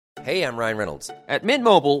Hey, I'm Ryan Reynolds. At Mint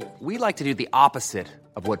Mobile, we like to do the opposite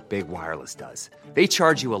of what Big Wireless does. They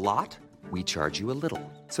charge you a lot, we charge you a little.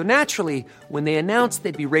 So naturally, when they announced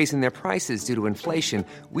they'd be raising their prices due to inflation,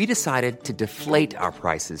 we decided to deflate our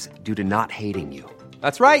prices due to not hating you.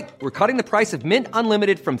 That's right. We're cutting the price of Mint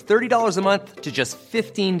Unlimited from $30 a month to just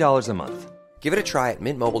 $15 a month. Give it a try at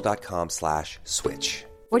mintmobile.com/switch.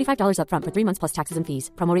 $45 up front for 3 months plus taxes and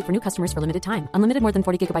fees. Promo rate for new customers for limited time. Unlimited more than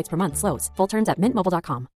 40 gigabytes per month. Slows full terms at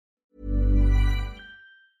mintmobile.com.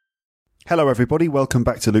 Hello everybody, welcome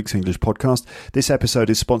back to Luke's English Podcast. This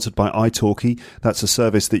episode is sponsored by italki. That's a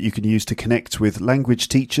service that you can use to connect with language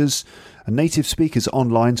teachers and native speakers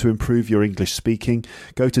online to improve your English speaking.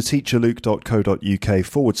 Go to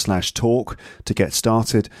teacherluke.co.uk/talk to get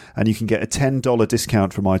started, and you can get a $10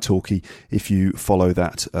 discount from italki if you follow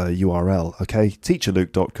that URL. Okay,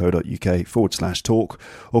 teacherluke.co.uk/talk,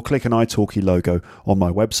 or click an italki logo on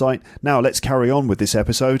my website. Now let's carry on with this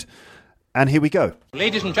episode. And here we go.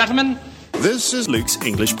 Ladies and gentlemen, this is Luke's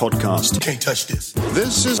English Podcast. You can't touch this.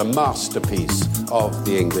 This is a masterpiece of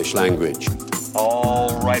the English language.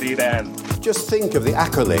 Alrighty then. Just think of the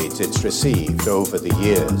accolades it's received over the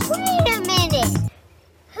years. Wait a minute.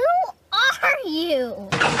 Who are you?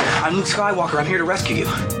 I'm Luke Skywalker. I'm here to rescue you.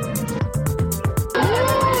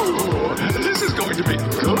 Ooh, this is going to be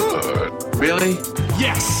good. Really?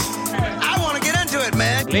 Yes. I want to get into it,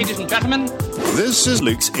 man. ladies and gentlemen, this is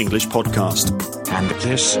Luke's English Podcast. And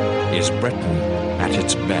this is Britain at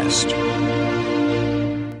its best.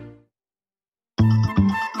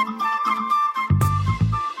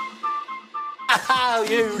 Oh,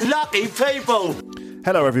 you lucky people!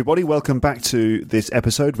 Hello everybody, welcome back to this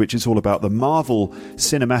episode, which is all about the Marvel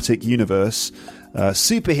Cinematic Universe,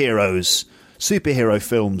 superhero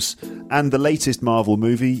films, and the latest Marvel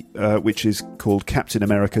movie, which is called Captain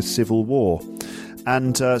America Civil War.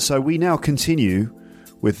 And so we now continue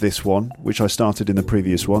with this one, which I started in the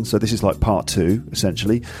previous one. So this is like part 2,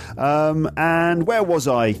 essentially. And where was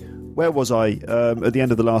I at the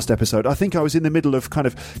end of the last episode? I think I was in the middle of kind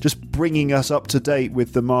of just bringing us up to date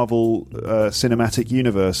with the Marvel Cinematic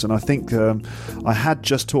Universe. And I think I had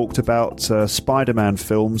just talked about Spider-Man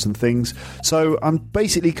films and things. So I'm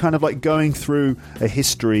basically kind of like going through a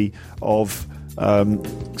history of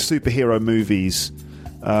superhero movies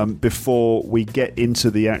before we get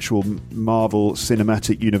into the actual Marvel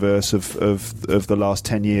Cinematic Universe of the last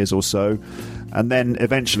 10 years or so. And then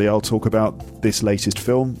eventually I'll talk about this latest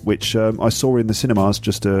film, which I saw in the cinemas,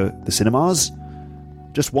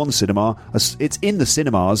 just one cinema. It's in the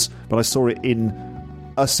cinemas, but I saw it in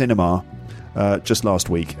a cinema just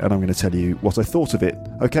last week, and I'm going to tell you what I thought of it.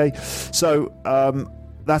 Okay, so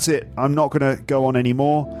that's it. I'm not going to go on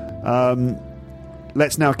anymore.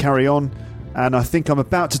 Let's now carry on. And I think I'm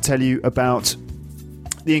about to tell you about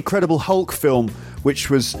the Incredible Hulk film, which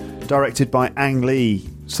was directed by Ang Lee,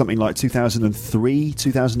 something like 2003,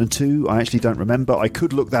 2002. I actually don't remember. I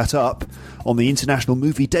could look that up on the International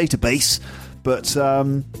Movie Database, but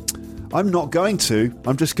I'm not going to.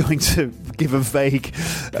 I'm just going to give a vague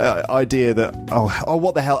idea that, oh,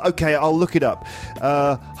 what the hell? Okay, I'll look it up.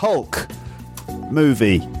 Hulk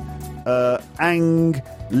movie. Ang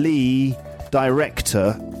Lee,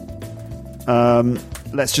 director.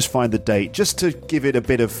 Let's just find the date, just to give it a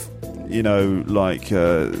bit of,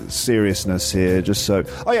 seriousness here, just so...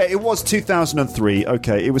 Oh yeah, it was 2003.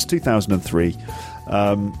 Okay, it was 2003.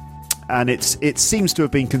 And it seems to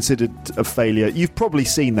have been considered a failure. You've probably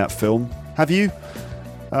seen that film, have you?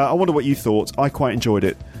 I wonder what you thought. I quite enjoyed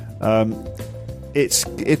it.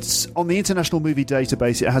 It's on the International Movie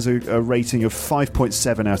Database. It has a rating of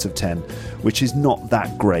 5.7 out of 10, which is not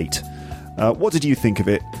that great. What did you think of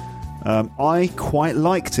it? I quite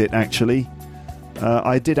liked it, actually.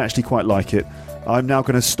 I did actually quite like it. I'm now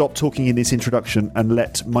going to stop talking in this introduction and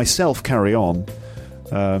let myself carry on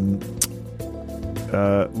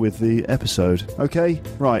with the episode. Okay?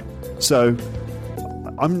 Right. So,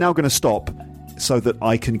 I'm now going to stop so that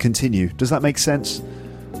I can continue. Does that make sense?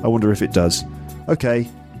 I wonder if it does. Okay.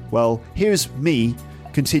 Well, here's me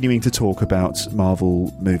continuing to talk about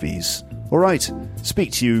Marvel movies. All right.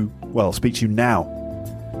 Speak to you now.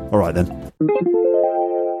 All right, then.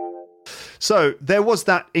 So, there was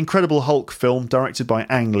that Incredible Hulk film directed by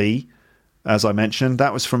Ang Lee, as I mentioned.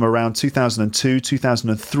 That was from around 2002,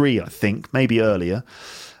 2003, I think, maybe earlier.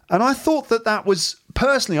 And I thought that was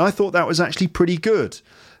actually pretty good.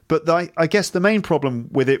 But I guess the main problem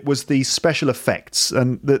with it was the special effects,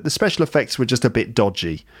 and the special effects were just a bit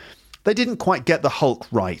dodgy. They didn't quite get the Hulk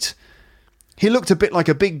right. He looked a bit like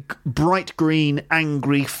a big, bright green,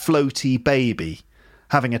 angry, floaty baby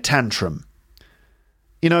having a tantrum.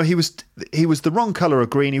 You know, he was the wrong colour of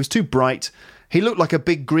green. He was too bright. he looked like a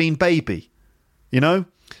big green baby, you know?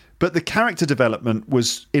 But the character development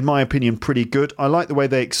was, in my opinion, pretty good. I like the way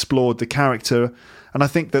they explored the character, and I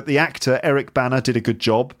think that the actor, Eric Bana, did a good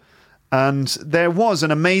job. And there was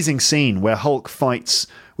an amazing scene where Hulk fights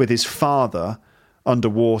with his father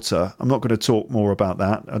underwater. I'm not going to talk more about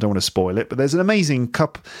that. I don't want to spoil it, but there's an amazing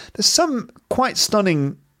there's some quite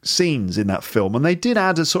stunning scenes in that film, and they did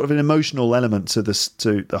add a sort of an emotional element to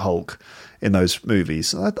the Hulk in those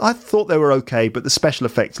movies. I thought they were okay, but the special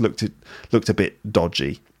effects looked a bit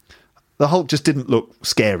dodgy. The Hulk just didn't look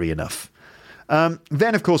scary enough.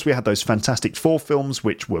 Then, of course, we had those Fantastic Four films,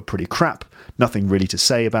 which were pretty crap. Nothing really to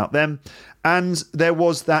say about them. And there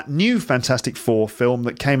was that new Fantastic Four film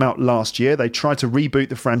that came out last year. They tried to reboot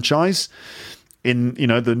the franchise in,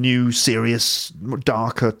 the new, serious,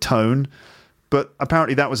 darker tone. But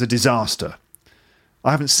apparently that was a disaster.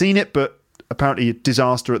 I haven't seen it, but apparently a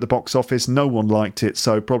disaster at the box office. No one liked it,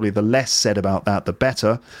 so probably the less said about that, the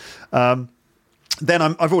better. Then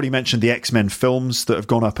I've already mentioned the X-Men films that have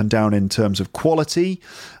gone up and down in terms of quality.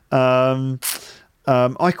 I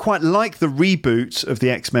quite like the reboot of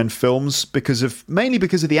the X-Men films mainly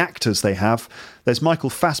because of the actors they have. There's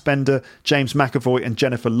Michael Fassbender, James McAvoy, and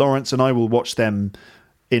Jennifer Lawrence, and I will watch them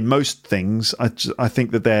in most things. I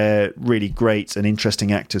think that they're really great and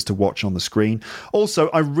interesting actors to watch on the screen. Also,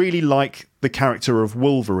 I really like the character of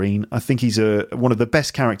Wolverine. I think he's one of the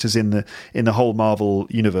best characters in the whole Marvel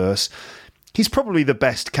universe. He's probably the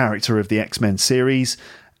best character of the X-Men series,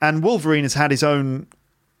 and Wolverine has had his own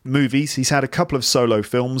movies. He's had a couple of solo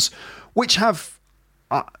films, which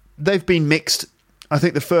they've been mixed. I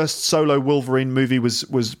think the first solo Wolverine movie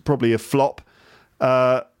was probably a flop,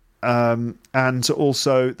 and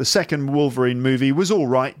also the second Wolverine movie was all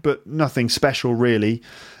right, but nothing special really.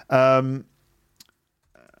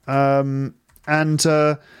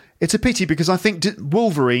 It's a pity because I think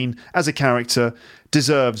Wolverine as a character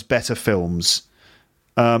deserves better films.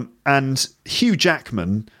 And Hugh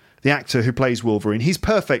Jackman, the actor who plays Wolverine, he's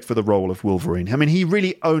perfect for the role of Wolverine. I mean, he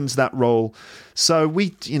really owns that role. So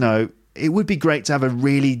it would be great to have a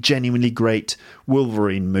really genuinely great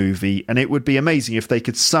Wolverine movie, and it would be amazing if they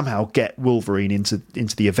could somehow get Wolverine into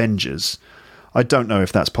the Avengers. I don't know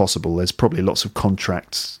if that's possible. There's probably lots of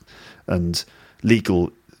contracts and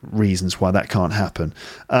legal reasons why that can't happen.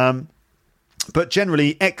 But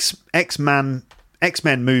generally, X-Men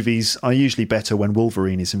movies are usually better when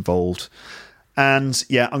Wolverine is involved. And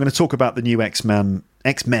yeah, I'm going to talk about the new X-Men.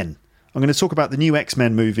 I'm going to talk about the new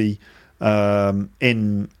X-Men movie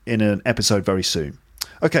in an episode very soon.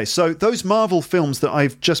 Okay, so those Marvel films that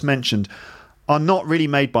I've just mentioned are not really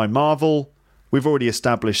made by Marvel. We've already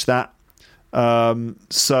established that.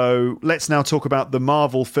 So let's now talk about the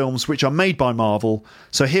Marvel films which are made by Marvel.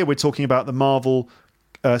 So here we're talking about the Marvel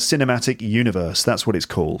Cinematic Universe. That's what it's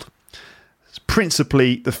called. It's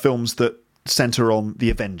principally the films that centre on the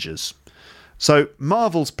Avengers. So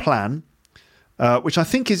Marvel's plan, which I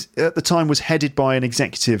think is at the time was headed by an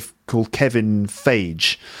executive called Kevin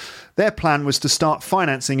Feige. Their plan was to start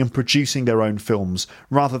financing and producing their own films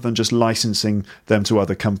rather than just licensing them to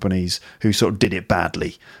other companies who sort of did it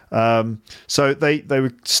badly. So they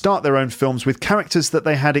would start their own films with characters that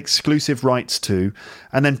they had exclusive rights to,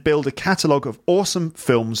 and then build a catalogue of awesome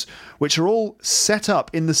films which are all set up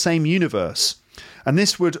in the same universe. And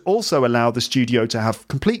this would also allow the studio to have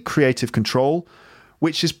complete creative control,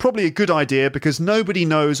 which is probably a good idea because nobody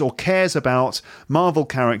knows or cares about Marvel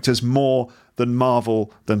characters more than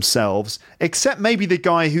Marvel themselves, except maybe the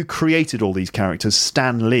guy who created all these characters,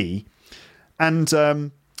 Stan Lee. And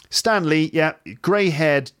Stan Lee, yeah,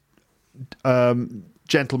 grey-haired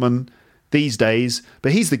gentleman these days,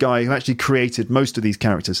 but he's the guy who actually created most of these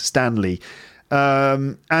characters, Stan Lee.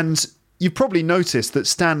 And you've probably noticed that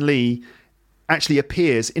Stan Lee actually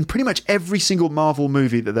appears in pretty much every single Marvel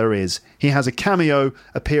movie that there is. He has a cameo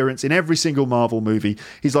appearance in every single Marvel movie.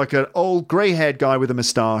 He's like an old grey-haired guy with a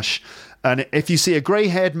moustache. And if you see a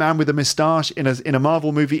grey-haired man with a moustache in a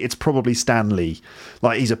Marvel movie, it's probably Stan Lee.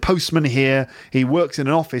 Like, he's a postman here. He works in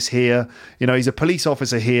an office here. He's a police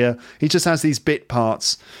officer here. He just has these bit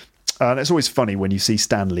parts. And it's always funny when you see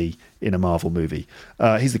Stan Lee in a Marvel movie.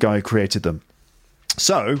 He's the guy who created them.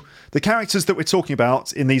 So, the characters that we're talking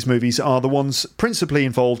about in these movies are the ones principally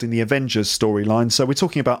involved in the Avengers storyline. So we're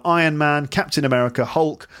talking about Iron Man, Captain America,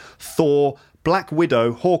 Hulk, Thor, Black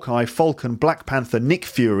Widow, Hawkeye, Falcon, Black Panther, Nick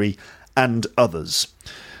Fury, and others.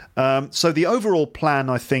 So the overall plan,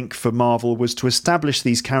 I think, for Marvel was to establish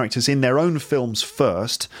these characters in their own films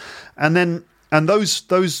first, and those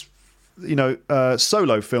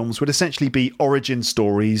solo films would essentially be origin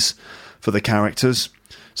stories for the characters,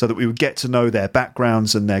 so that we would get to know their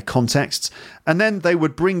backgrounds and their contexts. And then they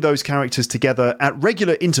would bring those characters together at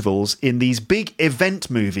regular intervals in these big event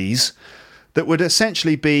movies that would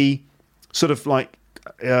essentially be sort of like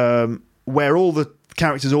where all the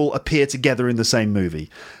characters all appear together in the same movie.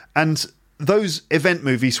 And those event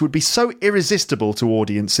movies would be so irresistible to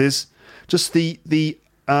audiences. Just the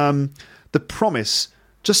promise,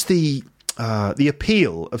 just the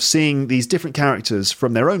appeal of seeing these different characters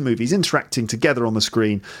from their own movies interacting together on the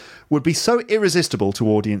screen would be so irresistible to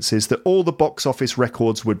audiences that all the box office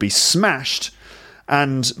records would be smashed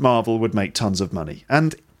and Marvel would make tons of money.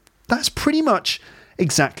 And that's pretty much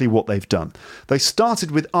exactly what they've done. They started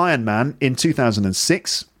with Iron Man in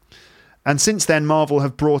 2006, and since then Marvel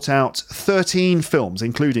have brought out 13 films,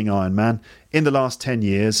 including Iron Man, in the last 10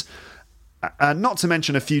 years. And not to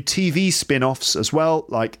mention a few TV spin-offs as well,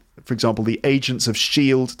 like, for example, the Agents of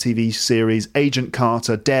S.H.I.E.L.D. TV series, Agent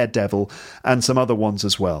Carter, Daredevil, and some other ones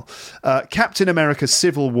as well. Captain America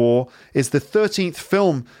Civil War is the 13th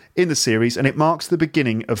film in the series, and it marks the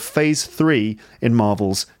beginning of Phase 3 in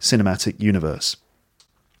Marvel's cinematic universe.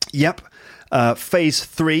 Yep, Phase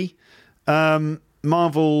 3.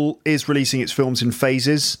 Marvel is releasing its films in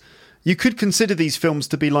phases. You could consider these films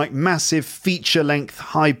to be like massive feature-length,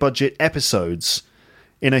 high-budget episodes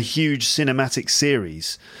in a huge cinematic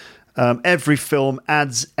series. Every film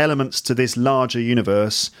adds elements to this larger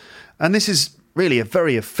universe, and this is really a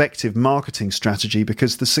very effective marketing strategy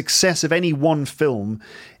because the success of any one film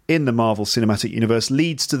in the Marvel Cinematic Universe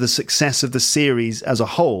leads to the success of the series as a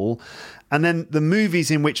whole, and then the movies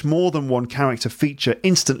in which more than one character feature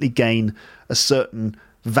instantly gain a certain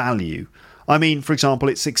value. I mean, for example,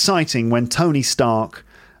 it's exciting when Tony Stark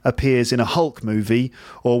appears in a Hulk movie,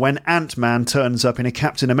 or when Ant-Man turns up in a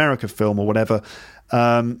Captain America film or whatever,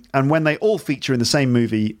 and when they all feature in the same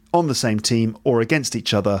movie, on the same team, or against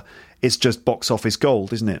each other, it's just box office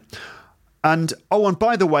gold, isn't it? And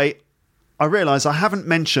by the way, I realise I haven't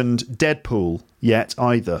mentioned Deadpool yet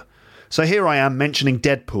either. So here I am mentioning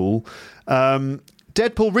Deadpool.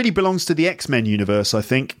 Deadpool really belongs to the X-Men universe, I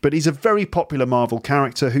think, but he's a very popular Marvel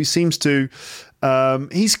character who seems to...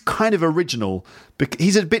 he's kind of original.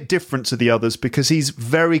 He's a bit different to the others because he's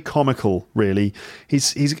very comical, really.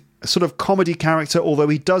 He's a sort of comedy character, although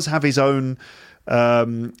he does have his own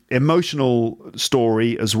emotional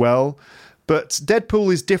story as well. But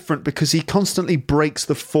Deadpool is different because he constantly breaks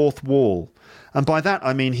the fourth wall. And by that,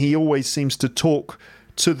 I mean he always seems to talk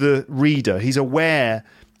to the reader. He's aware...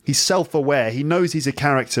 He's self-aware. He knows he's a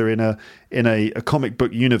character in a comic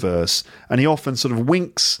book universe, and he often sort of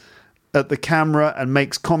winks at the camera and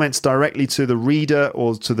makes comments directly to the reader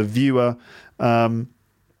or to the viewer. And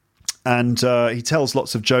he tells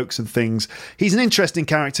lots of jokes and things. He's an interesting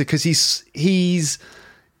character because he's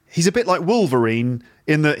a bit like Wolverine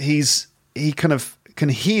in that he kind of can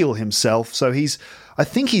heal himself. So I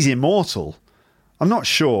think he's immortal. I'm not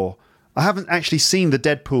sure. I haven't actually seen the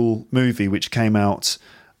Deadpool movie, which came out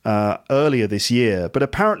earlier this year, but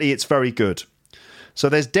apparently it's very good. So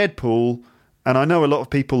there's Deadpool, and I know a lot of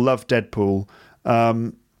people love Deadpool,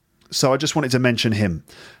 so I just wanted to mention him.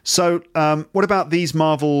 So what about these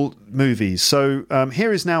Marvel movies? So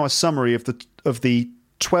here is now a summary of the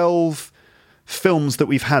 12 films that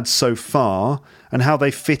we've had so far and how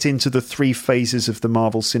they fit into the 3 phases of the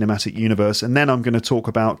Marvel Cinematic Universe. And then I'm going to talk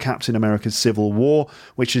about Captain America Civil War,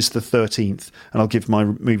 which is the 13th, and I'll give my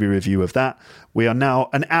movie review of that. We are now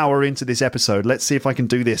an hour into this episode. Let's see if I can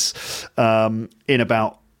do this in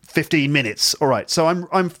about 15 minutes. All right, so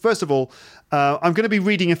I'm first of all, I'm going to be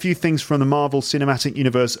reading a few things from the Marvel Cinematic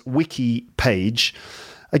Universe wiki page.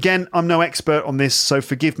 Again, I'm no expert on this, so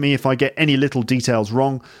forgive me if I get any little details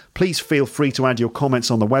wrong. Please feel free to add your comments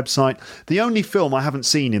on the website. The only film I haven't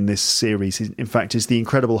seen in this series, in fact, is the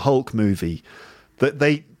Incredible Hulk movie.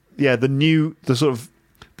 The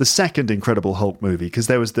second Incredible Hulk movie, because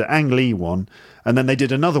there was the Ang Lee one, and then they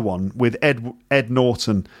did another one with Ed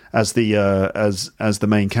Norton as the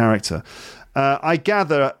main character. I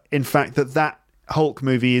gather, in fact, that Hulk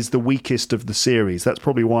movie is the weakest of the series. That's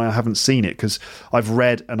probably why I haven't seen it, because I've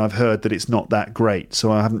read and I've heard that it's not that great,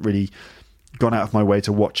 so I haven't really gone out of my way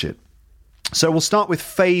to watch it. So we'll start with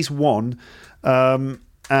Phase 1, so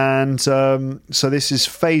this is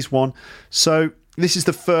Phase 1. So this is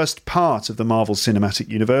the first part of the Marvel Cinematic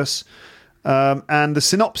Universe, and the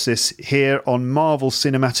synopsis here on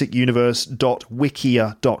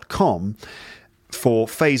marvelcinematicuniverse.wikia.com for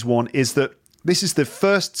Phase 1 is that this is the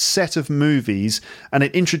first set of movies, and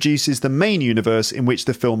it introduces the main universe in which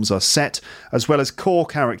the films are set, as well as core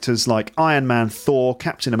characters like Iron Man, Thor,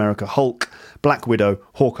 Captain America, Hulk, Black Widow,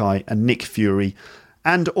 Hawkeye, and Nick Fury,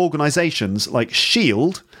 and organisations like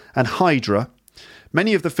S.H.I.E.L.D. and Hydra.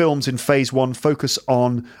 Many of the films in Phase 1 focus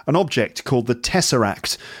on an object called the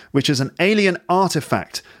Tesseract, which is an alien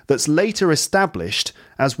artifact that's later established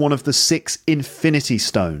as one of the 6 Infinity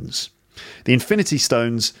Stones. The Infinity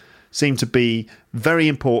Stones seem to be very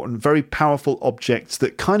important, very powerful objects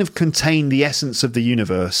that kind of contain the essence of the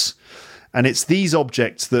universe. And it's these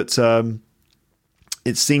objects that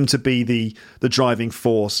it seemed to be the driving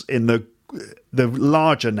force in the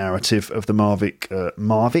larger narrative of the Marvel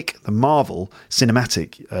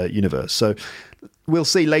cinematic universe. So we'll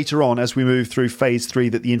see later on as we move through Phase 3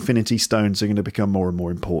 that the Infinity Stones are going to become more and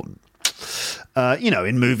more important.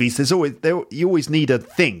 In movies, you always need a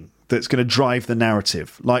thing that's going to drive the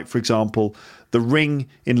narrative. Like, for example, the ring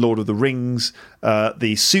in Lord of the Rings,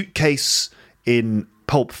 the suitcase in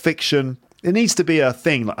Pulp Fiction. It needs to be a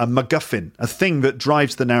thing, like a MacGuffin, a thing that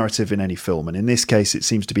drives the narrative in any film. And in this case, it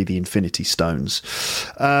seems to be the Infinity Stones.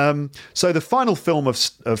 So the final film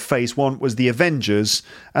of Phase 1 was The Avengers,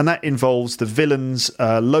 and that involves the villains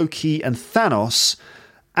Loki and Thanos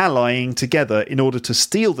allying together in order to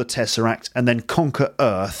steal the Tesseract and then conquer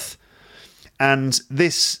Earth. And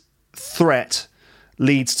this threat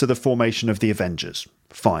leads to the formation of the Avengers.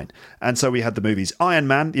 Fine. And so we had the movies Iron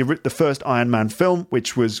Man, the first Iron Man film,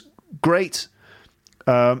 which was great,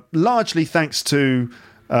 largely thanks to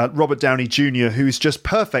Robert Downey Jr., who's just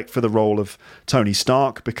perfect for the role of Tony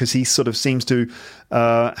Stark, because he sort of seems to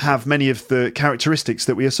have many of the characteristics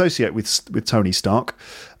that we associate with Tony Stark.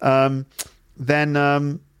 Then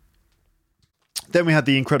we had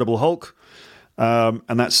The Incredible Hulk,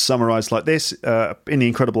 and that's summarised like this. In The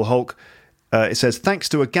Incredible Hulk, it says, thanks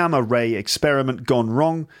to a gamma ray experiment gone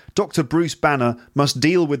wrong, Dr. Bruce Banner must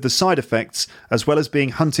deal with the side effects as well as being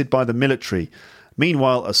hunted by the military.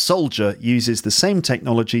 Meanwhile, a soldier uses the same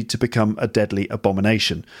technology to become a deadly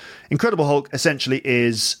abomination. Incredible Hulk essentially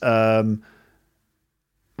is,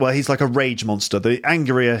 he's like a rage monster. The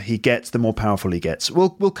angrier he gets, the more powerful he gets. We'll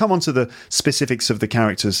come on to the specifics of the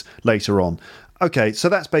characters later on. Okay, so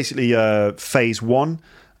that's basically Phase 1.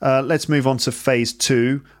 Let's move on to Phase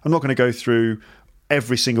 2. I'm not going to go through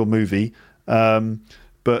every single movie,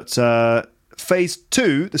 but Phase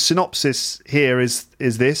 2, the synopsis here is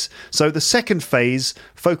this. So the second phase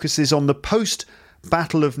focuses on the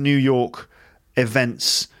post-Battle of New York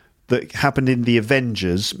events that happened in the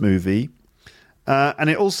Avengers movie, and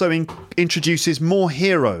it also introduces more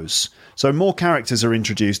heroes. So more characters are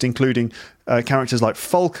introduced, including characters like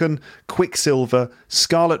Falcon, Quicksilver,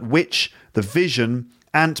 Scarlet Witch, the Vision,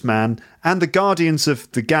 Ant-Man, and the Guardians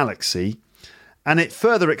of the Galaxy, and it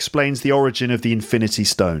further explains the origin of the Infinity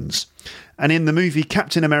Stones. And in the movie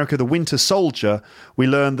Captain America the Winter Soldier, we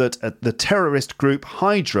learn that the terrorist group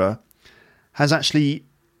Hydra has actually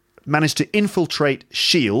managed to infiltrate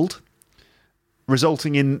S.H.I.E.L.D.,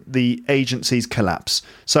 resulting in the agency's collapse.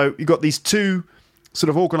 So you've got these two sort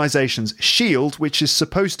of organisations. S.H.I.E.L.D., which is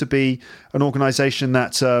supposed to be an organisation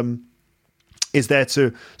that is there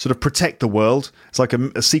to sort of protect the world. It's like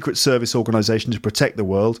a secret service organisation to protect the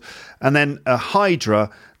world. And then a Hydra,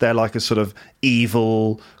 they're like a sort of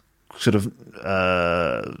evil, sort of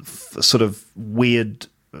weird,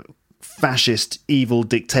 fascist, evil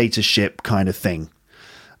dictatorship kind of thing.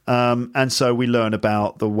 And so we learn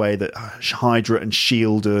about the way that Hydra and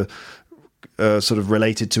S.H.I.E.L.D. are sort of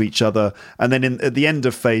related to each other. And then at the end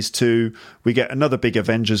of Phase 2, we get another big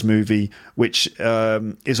Avengers movie, which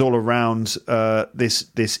is all around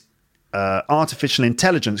this artificial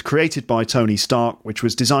intelligence created by Tony Stark, which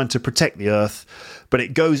was designed to protect the Earth. But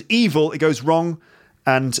it goes evil, it goes wrong,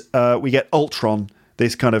 and we get Ultron,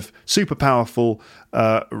 this kind of super powerful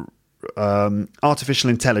artificial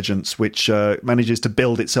intelligence which manages to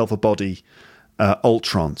build itself a body,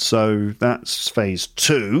 Ultron. So that's Phase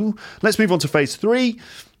 2. Let's move on to Phase 3.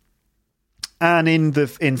 And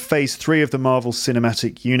in Phase 3 of the Marvel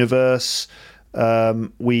Cinematic Universe,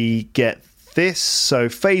 we get this. So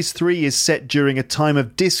Phase 3 is set during a time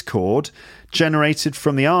of discord generated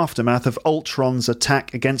from the aftermath of Ultron's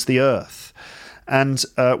attack against the Earth. And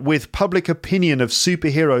with public opinion of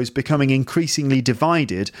superheroes becoming increasingly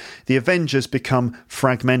divided, the Avengers become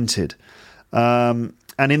fragmented.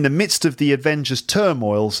 And in the midst of the Avengers'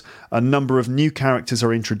 turmoils, a number of new characters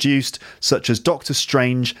are introduced, such as Doctor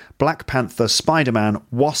Strange, Black Panther, Spider-Man,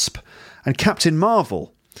 Wasp, and Captain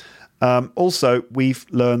Marvel. Also, we've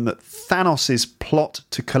learned that Thanos' plot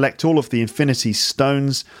to collect all of the Infinity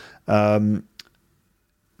Stones sort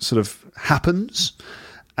of happens.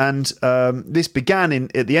 And this began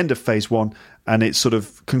at the end of Phase 1, and it sort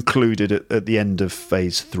of concluded at the end of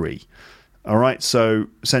Phase 3. All right, so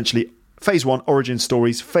essentially Phase 1, origin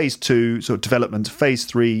stories. Phase 2, sort of development. Phase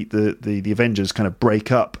 3, the Avengers kind of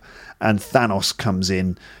break up, and Thanos comes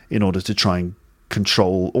in order to try and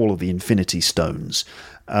control all of the Infinity Stones.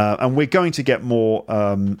 And we're going to get more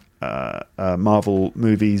Marvel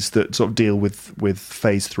movies that sort of deal with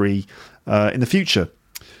Phase 3 in the future.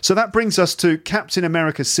 So that brings us to Captain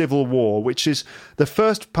America Civil War, which is the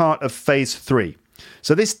first part of Phase 3.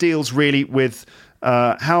 So this deals really with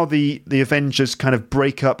how the Avengers kind of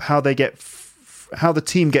break up, how they get how the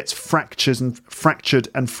team gets fractured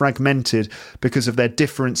and fragmented because of their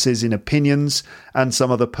differences in opinions and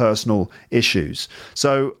some other personal issues.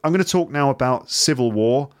 So I'm going to talk now about Civil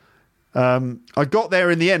War. I got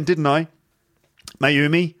there in the end, didn't I?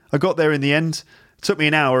 Mayumi, I got there in the end. It took me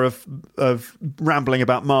an hour of rambling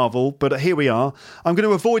about Marvel, but here we are. I'm going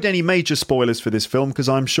to avoid any major spoilers for this film because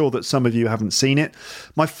I'm sure that some of you haven't seen it.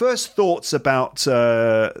 My first thoughts about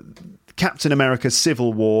Captain America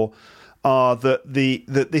Civil War are that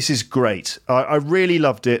this is great. I really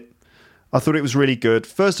loved it. I thought it was really good.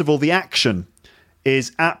 First of all, the action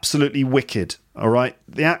is absolutely wicked. All right,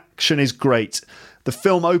 the action is great. The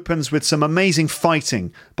film opens with some amazing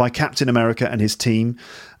fighting by Captain America and his team.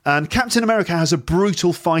 And Captain America has a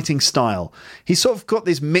brutal fighting style. He's sort of got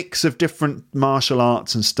this mix of different martial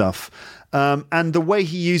arts and stuff. And the way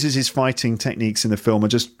he uses his fighting techniques in the film are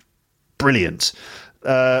just brilliant.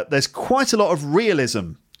 There's quite a lot of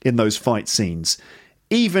realism in those fight scenes.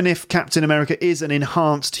 Even if Captain America is an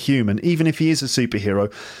enhanced human, even if he is a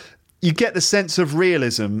superhero, you get the sense of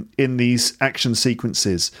realism in these action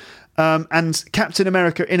sequences. And Captain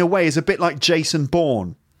America, in a way, is a bit like Jason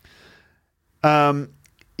Bourne. There's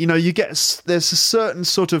a certain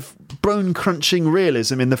sort of bone-crunching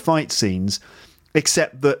realism in the fight scenes,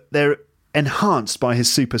 except that they're enhanced by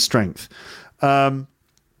his super strength.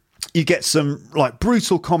 You get some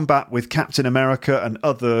brutal combat with Captain America and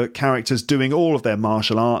other characters doing all of their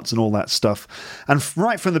martial arts and all that stuff. And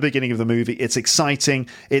right from the beginning of the movie, it's exciting,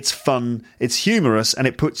 it's fun, it's humorous, and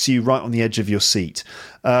it puts you right on the edge of your seat.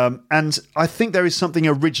 And I think there is something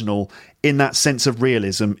original in that sense of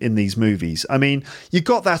realism in these movies. I mean, you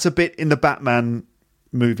got that a bit in the Batman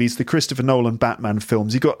movies, the Christopher Nolan Batman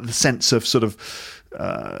films. You got the sense of sort of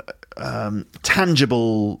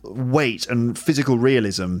tangible weight and physical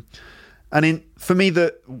realism. And for me,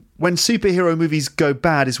 when superhero movies go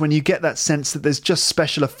bad is when you get that sense that there's just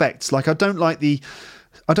special effects. Like I don't like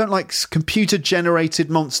computer generated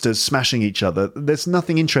monsters smashing each other. There's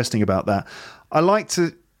nothing interesting about that. I like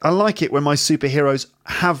it when my superheroes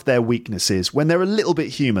have their weaknesses, when they're a little bit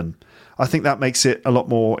human. I think that makes it a lot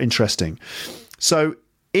more interesting. So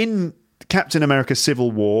in Captain America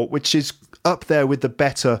Civil War, which is up there with the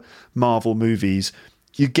better Marvel movies,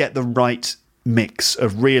 you get the right mix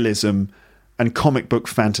of realism and comic book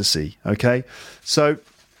fantasy. Okay, so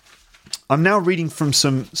I'm now reading from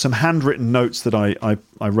some handwritten notes that I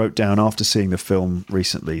wrote down after seeing the film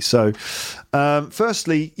recently. So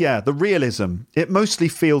firstly, the realism. It mostly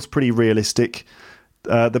feels pretty realistic.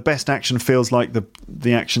 The best action feels like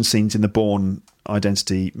the action scenes in the Bourne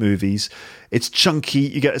Identity movies. It's chunky.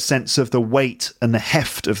 You get a sense of the weight and the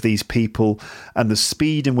heft of these people and the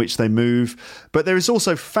speed in which they move. But there is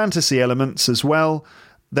also fantasy elements as well.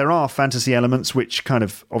 There are fantasy elements which kind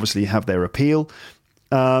of obviously have their appeal.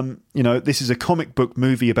 This is a comic book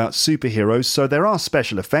movie about superheroes, so there are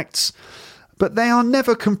special effects, but they are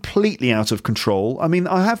never completely out of control. I mean,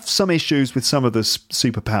 I have some issues with some of the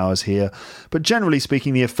superpowers here, but generally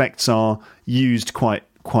speaking, the effects are used quite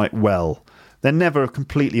well. They're never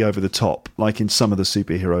completely over the top, like in some of the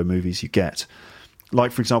superhero movies you get.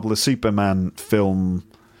 Like, for example, the Superman film,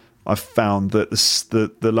 I found that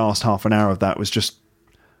the last half an hour of that was just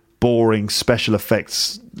boring special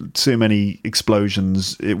effects, too many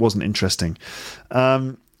explosions. It wasn't interesting.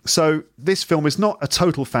 So this film is not a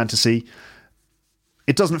total fantasy.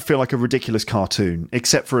 It doesn't feel like a ridiculous cartoon,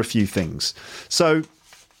 except for a few things. So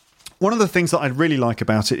one of the things that I really like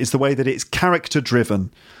about it is the way that it's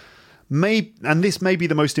character-driven. And this may be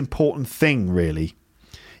the most important thing, really.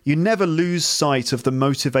 You never lose sight of the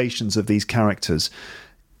motivations of these characters.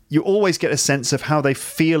 You always get a sense of how they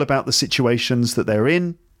feel about the situations that they're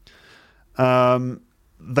in. The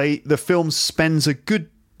film spends a good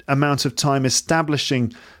amount of time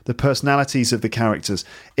establishing the personalities of the characters.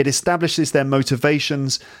 It establishes their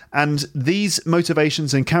motivations, and these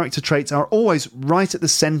motivations and character traits are always right at the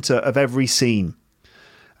centre of every scene.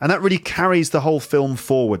 And that really carries the whole film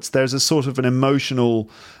forwards. There's a sort of an emotional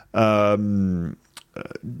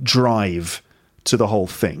drive to the whole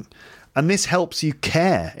thing. And this helps you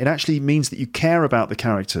care. It actually means that you care about the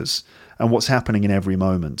characters and what's happening in every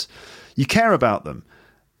moment. You care about them.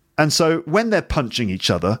 And so when they're punching each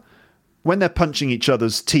other, when they're punching each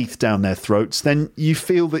other's teeth down their throats, then you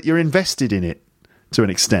feel that you're invested in it to an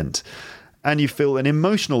extent. And you feel an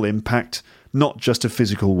emotional impact, not just a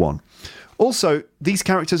physical one. Also, these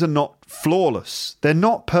characters are not flawless. They're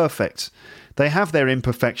not perfect. They have their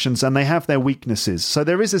imperfections and they have their weaknesses. So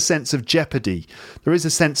there is a sense of jeopardy. There is a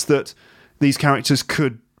sense that these characters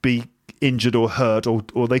could be injured or hurt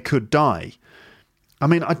or they could die. I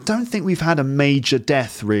mean, I don't think we've had a major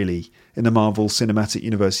death, really, in the Marvel Cinematic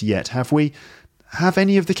Universe yet, have we? Have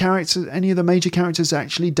any of the major characters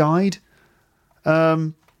actually died?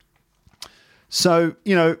 So,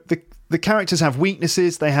 you know, the characters have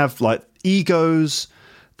weaknesses. They have, like, egos.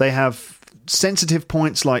 They have sensitive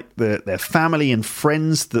points like their family and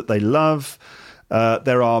friends that they love.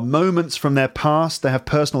 There are moments from their past. They have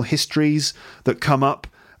personal histories that come up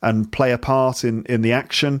and play a part in the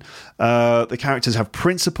action. The characters have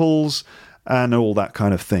principles and all that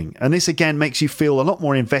kind of thing. And this, again, makes you feel a lot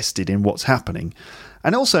more invested in what's happening.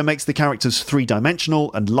 And also makes the characters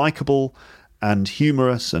three-dimensional and likeable and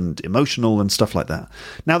humorous and emotional and stuff like that.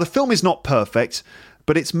 Now, the film is not perfect,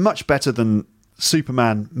 but it's much better than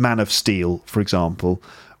Superman Man of Steel, for example,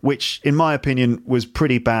 which, in my opinion, was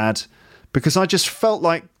pretty bad because I just felt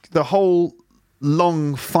like the whole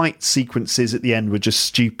long fight sequences at the end were just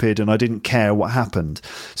stupid and I didn't care what happened.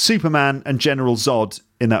 Superman and General Zod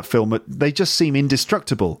in that film, they just seem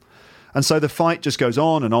indestructible. And so the fight just goes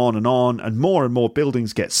on and on and on, and more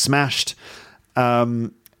buildings get smashed.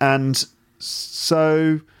 And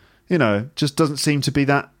so, you know, just doesn't seem to be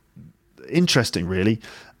that interesting, really.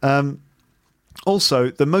 Also,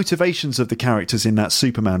 the motivations of the characters in that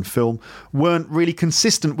Superman film weren't really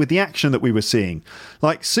consistent with the action that we were seeing.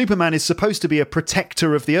 Like, Superman is supposed to be a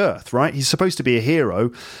protector of the Earth, right? He's supposed to be a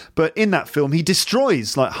hero, but in that film, he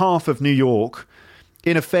destroys, like, half of New York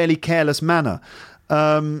in a fairly careless manner.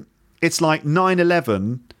 It's like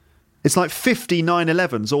 9/11. It's like 50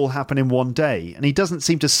 9/11s all happen in one day, and he doesn't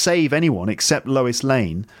seem to save anyone except Lois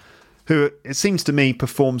Lane, who, it seems to me,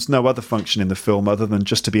 performs no other function in the film other than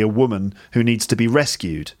just to be a woman who needs to be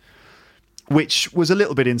rescued, which was a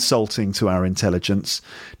little bit insulting to our intelligence.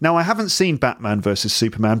 Now, I haven't seen Batman vs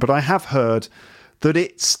Superman, but I have heard that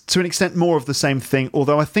it's, to an extent, more of the same thing,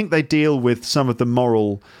 although I think they deal with some of the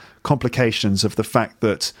moral complications of the fact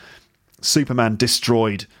that Superman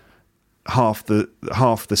destroyed half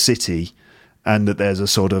the city, and that there's a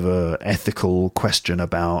sort of a ethical question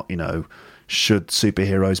about, you know, should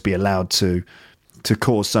superheroes be allowed to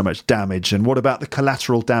cause so much damage, and what about the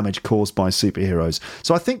collateral damage caused by superheroes?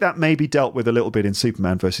 So I think that may be dealt with a little bit in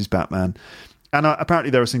Superman versus Batman. And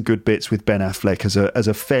apparently there are some good bits with Ben Affleck as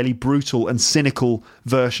a fairly brutal and cynical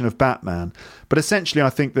version of Batman. But essentially, I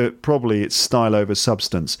think that probably it's style over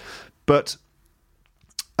substance. But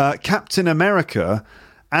Captain America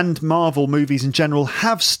and Marvel movies in general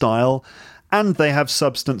have style, and they have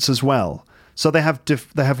substance as well. So they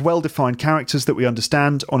have well-defined characters that we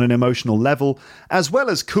understand on an emotional level, as well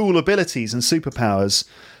as cool abilities and superpowers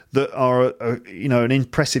that are, you know, an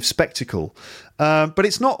impressive spectacle. But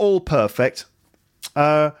it's not all perfect.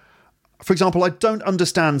 For example, I don't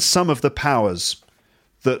understand some of the powers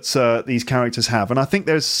that these characters have, and I think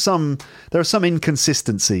there are some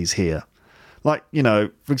inconsistencies here. Like, you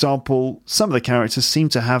know, for example, some of the characters seem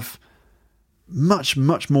to have much,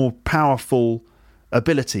 much more powerful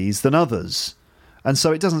abilities than others. And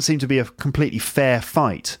so it doesn't seem to be a completely fair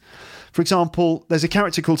fight. For example, there's a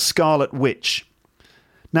character called Scarlet Witch.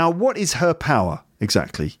 Now, what is her power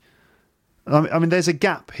exactly? I mean, there's a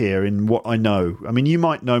gap here in what I know. I mean, you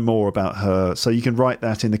might know more about her, so you can write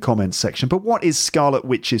that in the comments section. But what is Scarlet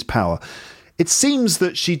Witch's power? It seems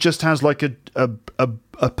that she just has like a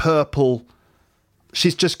purple...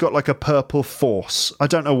 She's just got like a purple force. I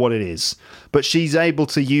don't know what it is, but she's able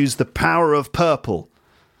to use the power of purple.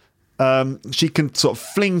 She can sort of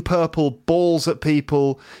fling purple balls at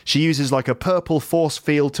people. She uses like a purple force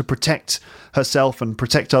field to protect herself and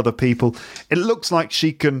protect other people. It looks like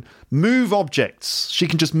she can move objects. She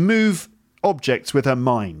can just move objects with her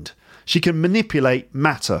mind. She can manipulate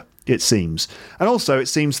matter, it seems. And also it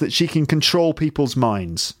seems that she can control people's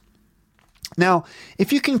minds. Now,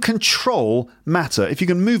 if you can control matter, if you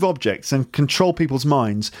can move objects and control people's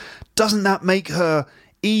minds, doesn't that make her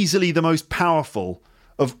easily the most powerful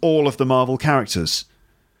of all of the Marvel characters?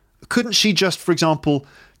 Couldn't she just, for example,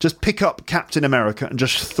 just pick up Captain America and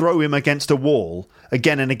just throw him against a wall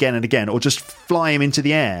again and again and again, or just fly him into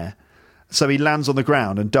the air so he lands on the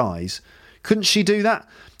ground and dies? Couldn't she do that?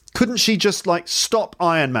 Couldn't she just, like, stop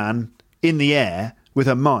Iron Man in the air with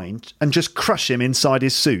her mind and just crush him inside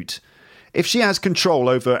his suit? If she has control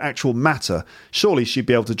over actual matter, surely she'd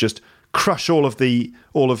be able to just crush all of the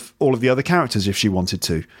other characters if she wanted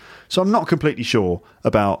to. So I'm not completely sure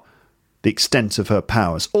about the extent of her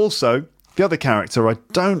powers. Also, the other character I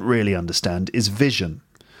don't really understand is Vision.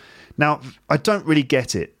 Now, I don't really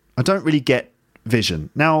get it. I don't really get Vision.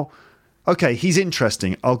 Now, okay, he's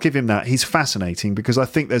interesting. I'll give him that. He's fascinating because I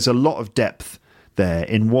think there's a lot of depth there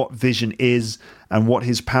in what Vision is and what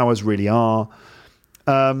his powers really are.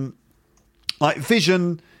 Like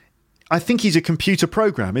Vision, I think he's a computer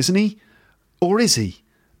program, isn't he? Or is he?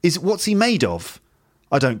 What's he made of?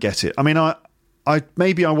 I don't get it. I mean, I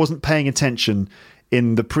maybe I wasn't paying attention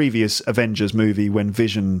in the previous Avengers movie when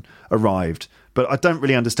Vision arrived, but I don't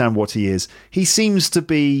really understand what he is. He seems to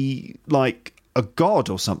be like a god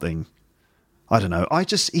or something. I don't know.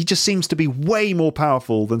 He just seems to be way more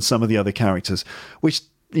powerful than some of the other characters, which,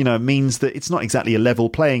 you know, means that it's not exactly a level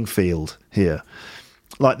playing field here.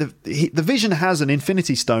 Like the Vision has an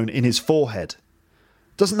Infinity Stone in his forehead.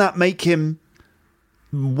 Doesn't that make him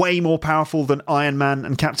way more powerful than Iron Man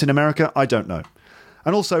and Captain America? I don't know.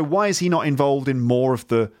 And also, why is he not involved in more of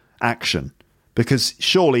the action? Because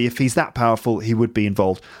surely if he's that powerful, he would be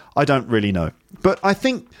involved. I don't really know. But I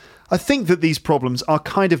think that these problems are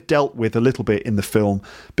kind of dealt with a little bit in the film,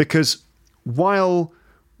 because while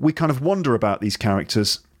we kind of wonder about these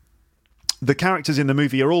characters, the characters in the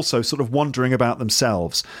movie are also sort of wondering about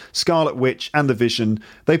themselves. Scarlet Witch and the Vision,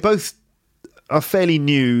 they both are fairly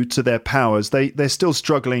new to their powers. They're still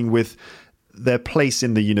struggling with their place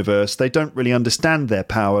in the universe. They don't really understand their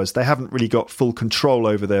powers. They haven't really got full control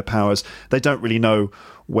over their powers. They don't really know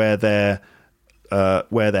where their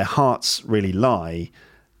hearts really lie.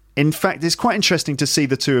 In fact, it's quite interesting to see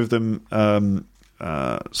the two of them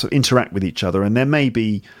sort of interact with each other, and there may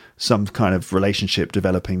be some kind of relationship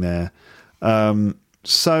developing there.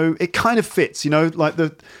 So it kind of fits, you know, like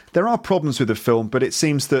there are problems with the film, but it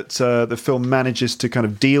seems that the film manages to kind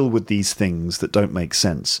of deal with these things that don't make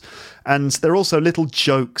sense. And there are also little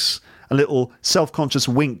jokes and little self-conscious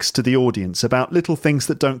winks to the audience about little things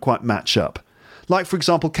that don't quite match up. Like, for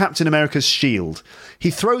example, Captain America's shield. He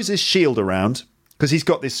throws his shield around because he's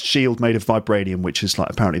got this shield made of vibranium, which is like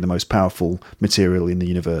apparently the most powerful material in the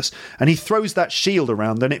universe. And he throws that shield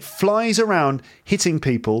around and it flies around hitting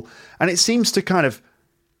people, and it seems to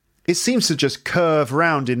just curve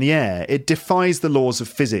round in the air. It defies the laws of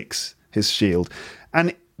physics, his shield.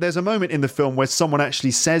 And there's a moment in the film where someone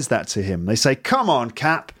actually says that to him. They say, "Come on,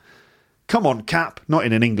 Cap. Come on, Cap." Not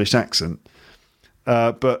in an English accent.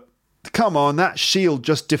 But come on, that shield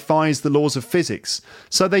just defies the laws of physics.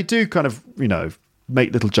 So they do kind of, you know,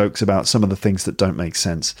 make little jokes about some of the things that don't make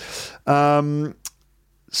sense.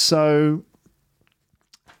 So,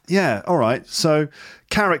 yeah, all right. So,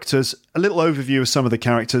 characters, a little overview of some of the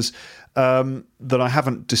characters that I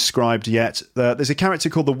haven't described yet. There's a character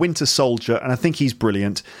called the Winter Soldier, and I think he's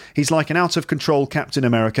brilliant. He's like an out-of-control Captain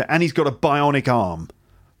America, and he's got a bionic arm.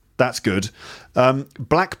 That's good.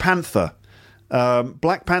 Black Panther.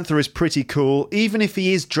 Black Panther is pretty cool, even if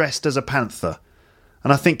he is dressed as a panther.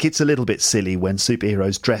 And I think it's a little bit silly when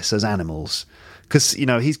superheroes dress as animals, because, you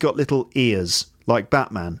know, he's got little ears like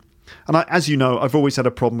Batman. And as you know, I've always had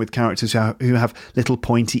a problem with characters who have little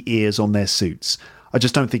pointy ears on their suits. I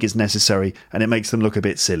just don't think it's necessary, and it makes them look a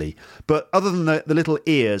bit silly. But other than the little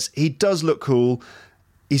ears, he does look cool.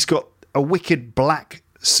 He's got a wicked black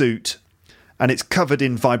suit, and it's covered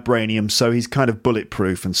in vibranium, so he's kind of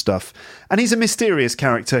bulletproof and stuff. And he's a mysterious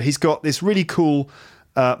character. He's got this really cool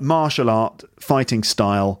martial art fighting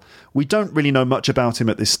style. We don't really know much about him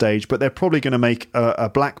at this stage, but they're probably going to make a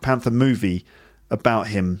Black Panther movie about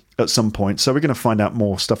him at some point. So we're going to find out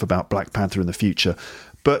more stuff about Black Panther in the future.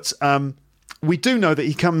 But we do know that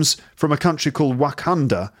he comes from a country called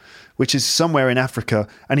Wakanda, which is somewhere in Africa,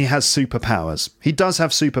 and he has superpowers. He does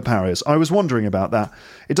have superpowers. I was wondering about that.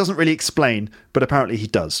 It doesn't really explain, but apparently he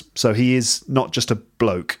does. So he is not just a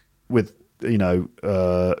bloke with, you know,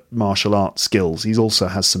 martial art skills. He also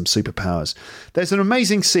has some superpowers. There's an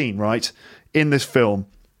amazing scene, right, in this film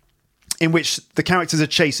in which the characters are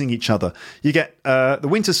chasing each other. You get the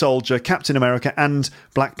Winter Soldier, Captain America, and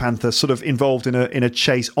Black Panther sort of involved in a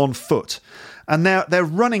chase on foot. And they're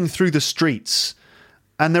running through the streets,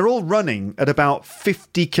 and they're all running at about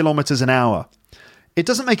 50 kilometers an hour. It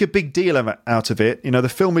doesn't make a big deal out of it. You know, the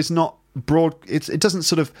film is not broad. It doesn't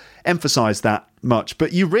sort of emphasize that much,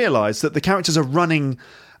 but you realize that the characters are running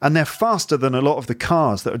and they're faster than a lot of the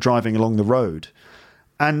cars that are driving along the road.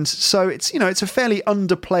 And so it's, you know, it's a fairly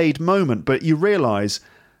underplayed moment, but you realize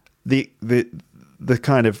the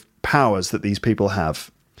kind of powers that these people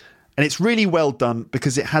have. And it's really well done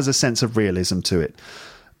because it has a sense of realism to it.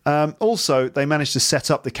 Also, they managed to set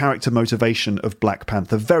up the character motivation of Black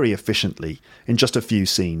Panther very efficiently in just a few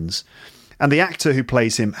scenes. And the actor who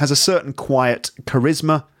plays him has a certain quiet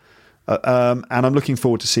charisma, and I'm looking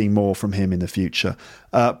forward to seeing more from him in the future.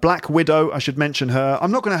 Black Widow, I should mention her.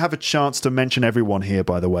 I'm not going to have a chance to mention everyone here,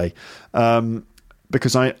 by the way,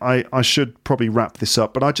 because I should probably wrap this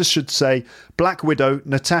up. But I just should say Black Widow,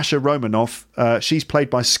 Natasha Romanoff, she's played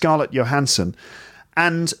by Scarlett Johansson.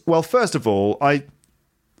 And, well, first of all, I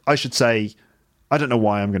should say, I don't know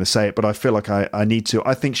why I'm going to say it, but I feel like I need to.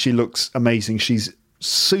 I think she looks amazing. She's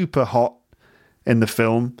super hot in the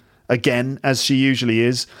film, again, as she usually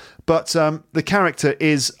is. But the character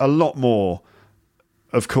is a lot more,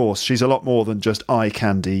 of course. She's a lot more than just eye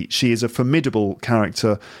candy. She is a formidable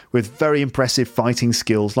character with very impressive fighting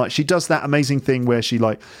skills. Like, she does that amazing thing where she,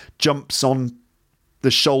 like, jumps on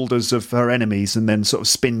the shoulders of her enemies and then sort of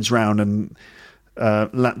spins round and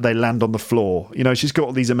they land on the floor. You know, she's got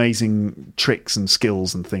all these amazing tricks and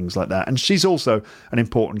skills and things like that. And she's also an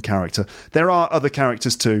important character. There are other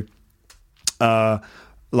characters too,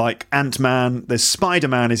 like Ant-Man. There's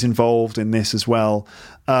Spider-Man is involved in this as well.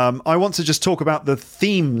 I want to just talk about the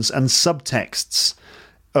themes and subtexts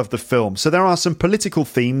of the film. So there are some political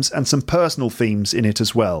themes and some personal themes in it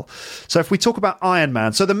as well. So if we talk about Iron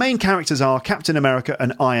Man, so the main characters are Captain America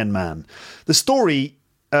and Iron Man. The story...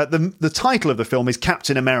 The title of the film is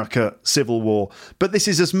Captain America Civil War, but this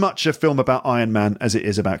is as much a film about Iron Man as it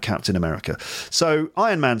is about Captain America. So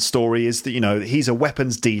Iron Man's story is that, you know, he's a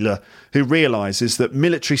weapons dealer who realises that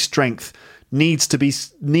military strength needs to be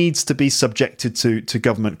subjected to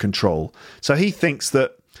government control. So he thinks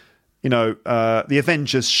that, you know, the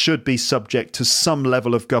Avengers should be subject to some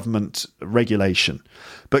level of government regulation.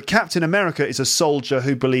 But Captain America is a soldier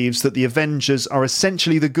who believes that the Avengers are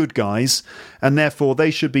essentially the good guys, and therefore they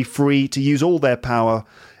should be free to use all their power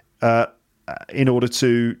in order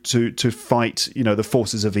to fight, you know, the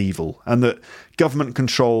forces of evil, and that government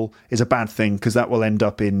control is a bad thing because that will end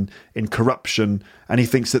up in corruption. And he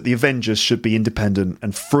thinks that the Avengers should be independent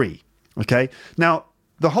and free. Okay, now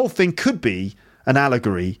the whole thing could be an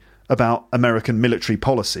allegory about American military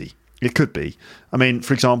policy. It could be. I mean,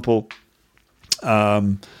 for example,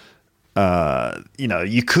 you know,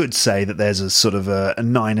 you could say that there's a sort of a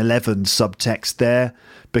 9/11 subtext there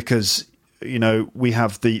because, you know, we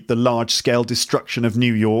have the large scale destruction of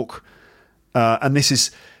New York, and this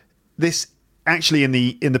actually in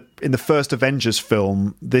the first Avengers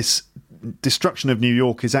film, this destruction of New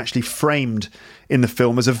York is actually framed in the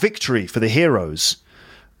film as a victory for the heroes.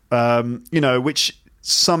 You know, which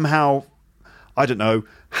somehow, I don't know,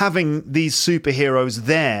 having these superheroes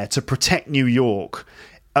there to protect New York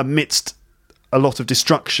amidst a lot of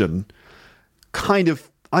destruction, kind of,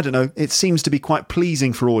 I don't know, it seems to be quite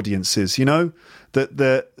pleasing for audiences, you know, that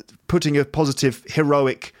they're putting a positive,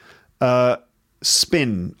 heroic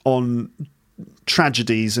spin on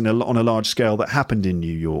tragedies on a large scale that happened in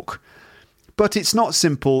New York. But it's not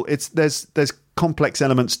simple. There's complex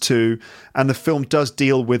elements too, and the film does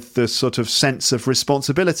deal with the sort of sense of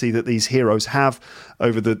responsibility that these heroes have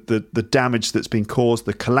over the damage that's been caused,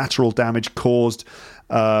 the collateral damage caused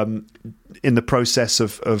in the process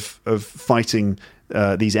of fighting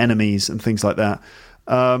these enemies and things like that.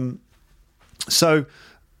 So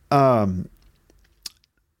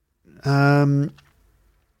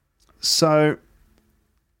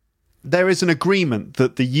there is an agreement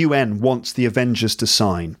that the UN wants the Avengers to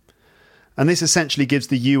sign. And this essentially gives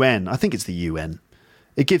the UN, I think it's the UN,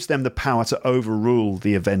 it gives them the power to overrule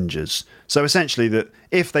the Avengers. So essentially that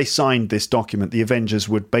if they signed this document, the Avengers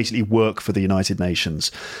would basically work for the United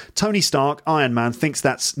Nations. Tony Stark, Iron Man, thinks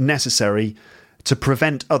that's necessary to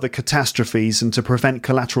prevent other catastrophes and to prevent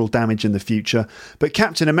collateral damage in the future. But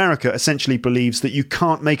Captain America essentially believes that you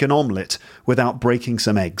can't make an omelette without breaking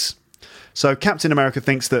some eggs. So Captain America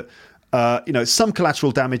thinks that you know, some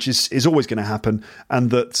collateral damage is always going to happen, and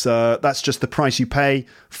that that's just the price you pay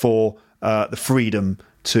for the freedom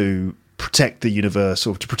to protect the universe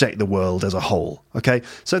or to protect the world as a whole. Okay,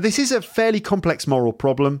 so this is a fairly complex moral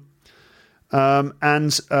problem,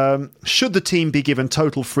 and should the team be given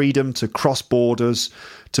total freedom to cross borders,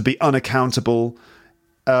 to be unaccountable,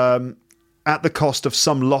 at the cost of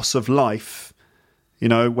some loss of life, you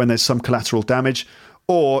know, when there's some collateral damage?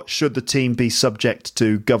 Or should the team be subject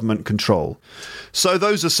to government control? So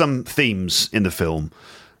those are some themes in the film.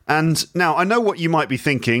 And now I know what you might be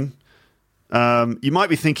thinking. You might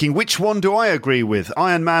be thinking, which one do I agree with?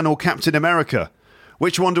 Iron Man or Captain America?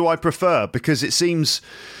 Which one do I prefer? Because it seems,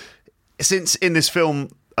 since in this film,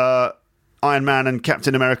 Iron Man and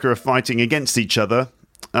Captain America are fighting against each other,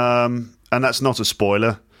 and that's not a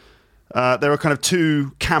spoiler, there are kind of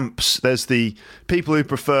two camps. There's the people who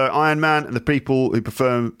prefer Iron Man and the people who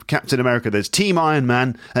prefer Captain America. There's Team Iron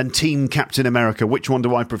Man and Team Captain America. Which one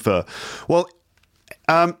do I prefer? Well,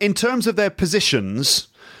 in terms of their positions,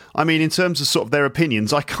 I mean, in terms of sort of their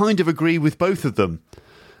opinions, I kind of agree with both of them.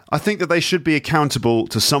 I think that they should be accountable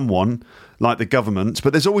to someone, like the government,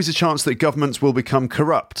 but there's always a chance that governments will become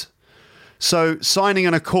corrupt. So signing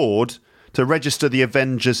an accord to register the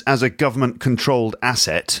Avengers as a government-controlled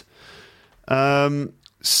asset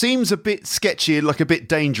seems a bit sketchy, like a bit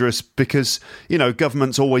dangerous, because, you know,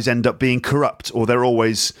 governments always end up being corrupt, or they're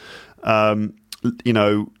always, you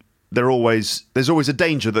know, there's always a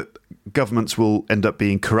danger that governments will end up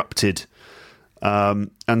being corrupted. And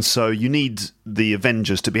so you need the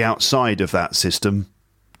Avengers to be outside of that system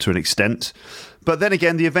to an extent. But then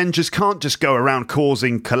again, the Avengers can't just go around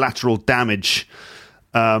causing collateral damage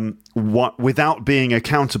without being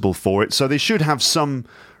accountable for it. So they should have some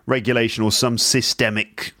regulation or some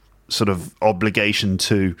systemic sort of obligation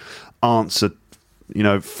to answer, you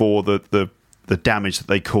know, for the damage that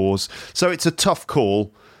they cause. So it's a tough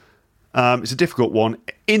call. It's a difficult one.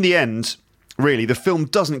 In the end, really, the film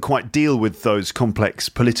doesn't quite deal with those complex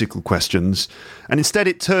political questions, and instead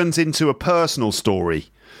it turns into a personal story.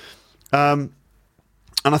 And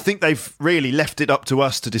I think they've really left it up to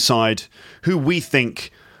us to decide who we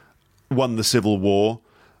think won the Civil War.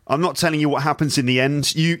 I'm not telling you what happens in the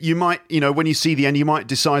end. You might, you know, when you see the end, you might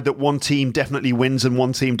decide that one team definitely wins and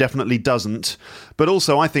one team definitely doesn't. But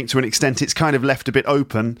also, I think to an extent, it's kind of left a bit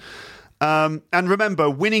open. And remember,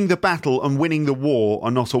 winning the battle and winning the war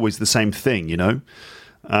are not always the same thing, you know.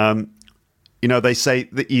 You know, they say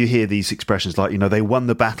that you hear these expressions like, you know, they won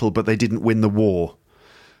the battle, but they didn't win the war.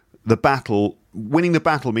 Winning the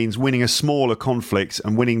battle means winning a smaller conflict,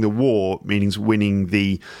 and winning the war means winning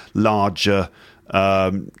the larger,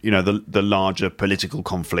 you know, the larger political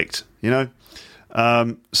conflict, you know.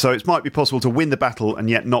 So it might be possible to win the battle and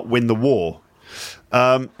yet not win the war.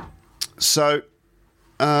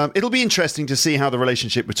 It'll be interesting to see how the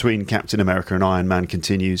relationship between Captain America and Iron Man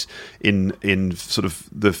continues in sort of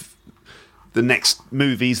the next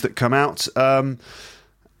movies that come out.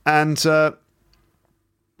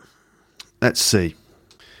 Let's see.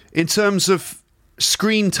 In terms of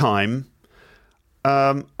screen time,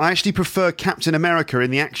 I actually prefer Captain America in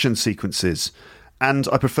the action sequences, and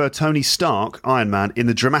I prefer Tony Stark, Iron Man, in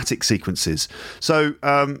the dramatic sequences. So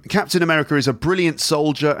Captain America is a brilliant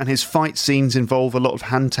soldier, and his fight scenes involve a lot of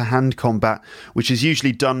hand-to-hand combat, which is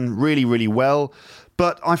usually done really, really well.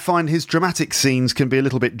 But I find his dramatic scenes can be a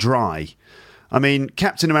little bit dry. I mean,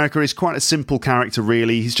 Captain America is quite a simple character,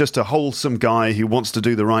 really. He's just a wholesome guy who wants to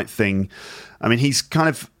do the right thing. I mean, he's kind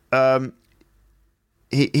of...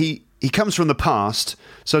 He comes from the past,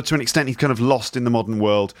 so to an extent he's kind of lost in the modern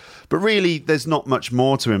world. But really, there's not much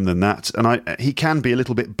more to him than that, and he can be a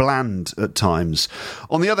little bit bland at times.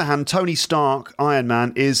 On the other hand, Tony Stark, Iron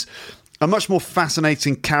Man, is a much more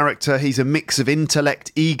fascinating character. He's a mix of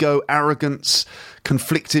intellect, ego, arrogance,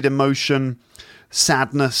 conflicted emotion,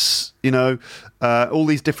 sadness, you know, all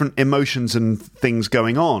these different emotions and things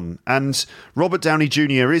going on. And Robert Downey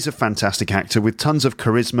Jr. is a fantastic actor with tons of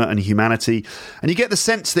charisma and humanity, and you get the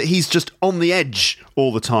sense that he's just on the edge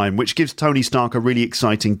all the time, which gives Tony Stark a really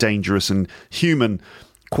exciting, dangerous and human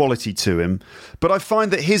quality to him. But I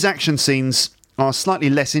find that his action scenes are slightly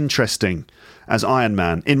less interesting as Iron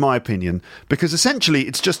Man, in my opinion, because essentially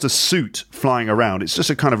it's just a suit flying around. It's just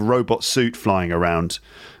a kind of robot suit flying around.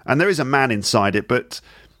 And there is a man inside it, but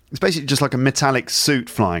it's basically just like a metallic suit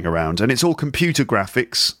flying around, and it's all computer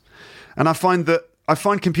graphics. And I find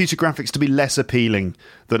computer graphics to be less appealing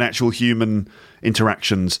than actual human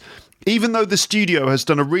interactions, even though the studio has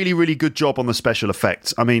done a really, really good job on the special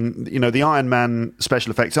effects. I mean, you know, the Iron Man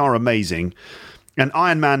special effects are amazing, and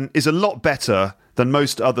Iron Man is a lot better than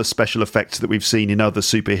most other special effects that we've seen in other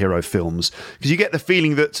superhero films, because you get the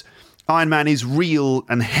feeling that Iron Man is real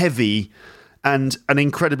and heavy and an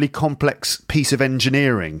incredibly complex piece of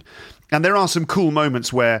engineering. And there are some cool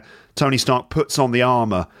moments where Tony Stark puts on the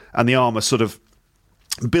armour, and the armour sort of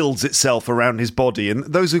builds itself around his body, and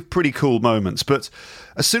those are pretty cool moments. But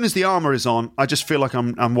as soon as the armour is on, I just feel like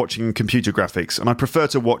I'm watching computer graphics, and I prefer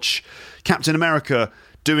to watch Captain America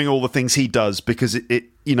doing all the things he does, because it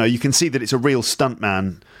you know, you can see that it's a real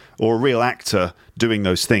stuntman or a real actor doing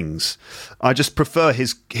those things. I just prefer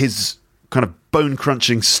his kind of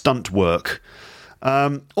bone-crunching stunt work.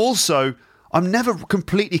 Also, I'm never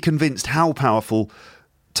completely convinced how powerful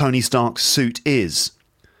Tony Stark's suit is.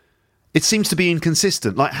 It seems to be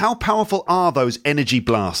inconsistent. Like, how powerful are those energy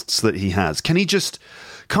blasts that he has? Can't he just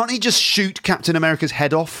shoot Captain America's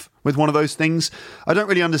head off with one of those things? I don't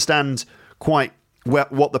really understand quite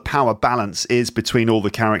what the power balance is between all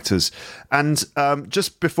the characters. And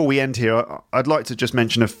just before we end here, I'd like to just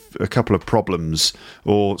mention a couple of problems,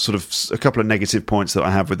 or sort of a couple of negative points that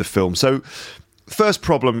I have with the film. So, first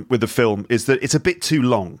problem with the film is that it's a bit too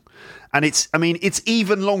long. And it's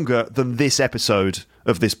even longer than this episode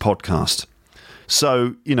of this podcast.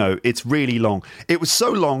 So, it's really long. It was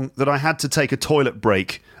so long that I had to take a toilet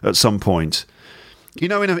break at some point.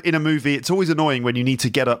 In a movie, it's always annoying when you need to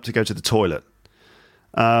get up to go to the toilet.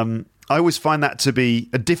 I always find that to be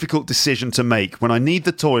a difficult decision to make when I need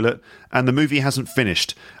the toilet and the movie hasn't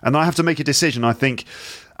finished. And I have to make a decision. I think,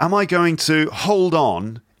 am I going to hold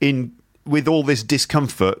on with all this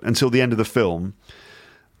discomfort until the end of the film?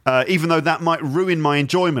 Even though that might ruin my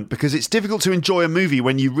enjoyment, because it's difficult to enjoy a movie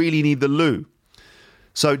when you really need the loo.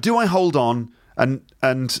 So do I hold on and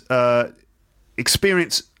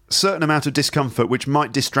experience a certain amount of discomfort which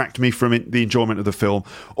might distract me from the enjoyment of the film,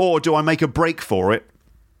 or do I make a break for it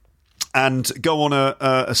and go on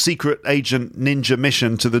a secret agent ninja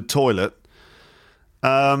mission to the toilet?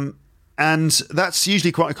 And that's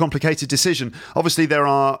usually quite a complicated decision. Obviously, there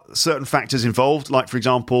are certain factors involved, like, for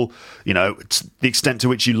example, the extent to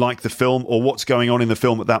which you like the film or what's going on in the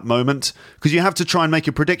film at that moment. Because you have to try and make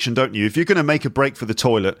a prediction, don't you? If you're going to make a break for the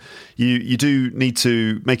toilet, you do need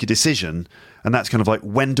to make a decision. And that's kind of like,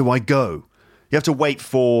 when do I go? You have to wait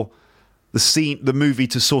for the movie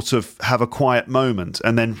to sort of have a quiet moment,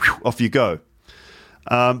 and then off you go.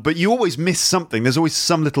 But you always miss something. There's always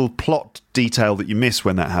some little plot detail that you miss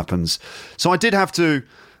when that happens. So I did have to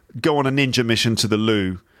go on a ninja mission to the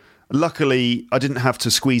loo. Luckily, I didn't have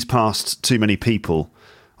to squeeze past too many people.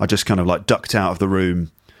 I just kind of like ducked out of the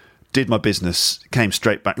room, did my business, came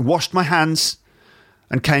straight back, washed my hands,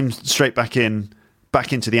 and came straight back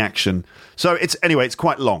into the action. So it's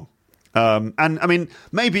quite long. And I mean,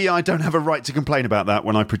 maybe I don't have a right to complain about that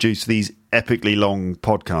when I produce these epically long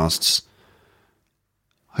podcasts.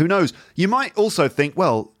 Who knows? You might also think,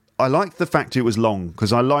 well, I liked the fact it was long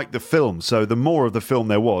because I liked the film. So the more of the film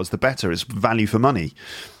there was, the better. It's value for money.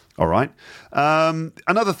 All right.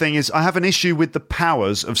 Another thing is I have an issue with the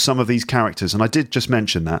powers of some of these characters. And I did just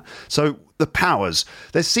mention that. So the powers.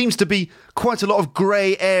 There seems to be quite a lot of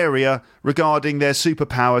grey area regarding their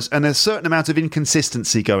superpowers. And there's a certain amount of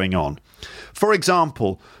inconsistency going on. For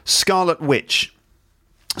example, Scarlet Witch.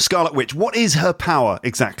 Scarlet Witch. What is her power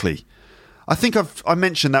exactly? I think I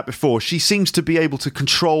mentioned that before. She seems to be able to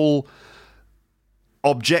control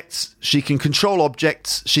objects. She can control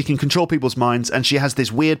objects. She can control people's minds. And she has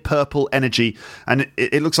this weird purple energy. And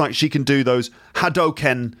it looks like she can do those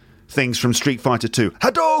Hadouken things from Street Fighter 2.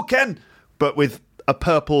 Hadouken! But with a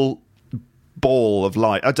purple ball of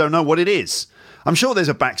light. I don't know what it is. I'm sure there's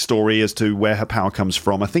a backstory as to where her power comes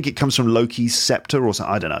from. I think it comes from Loki's scepter or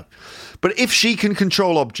something. I don't know. But if she can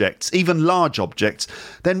control objects, even large objects,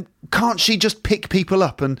 then can't she just pick people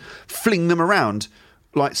up and fling them around,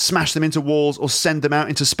 like smash them into walls or send them out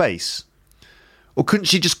into space? Or couldn't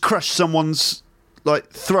she just crush someone's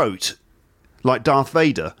throat, like Darth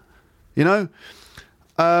Vader?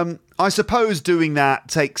 I suppose doing that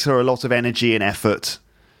takes her a lot of energy and effort.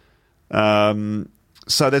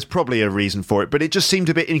 So there's probably a reason for it, but it just seemed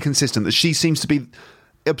a bit inconsistent that she seems to be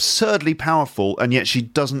absurdly powerful, and yet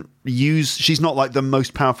she's not like the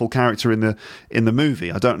most powerful character in the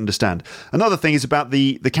movie. I don't understand. Another thing is about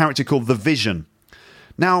the character called the Vision.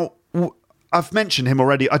 Now, I've mentioned him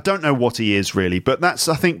already. I don't know what he is really, but that's,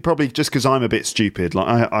 I think, probably just because I'm a bit stupid.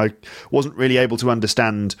 Like I wasn't really able to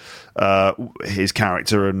understand his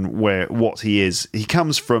character and what he is. He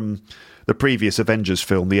comes from the previous Avengers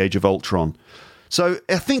film, The Age of Ultron. So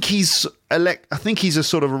I think he's a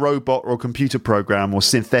sort of a robot or a computer program or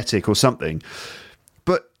synthetic or something.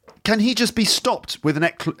 But can he just be stopped with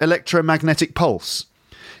an electromagnetic pulse?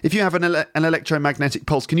 If you have an electromagnetic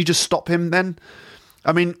pulse, can you just stop him then?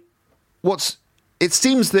 I mean, it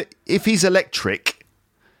seems that if he's electric,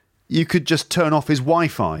 you could just turn off his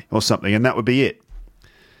Wi-Fi or something, and that would be it.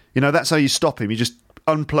 That's how you stop him. You just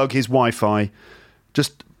unplug his Wi-Fi,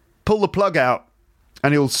 just pull the plug out,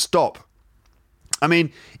 and he'll stop. I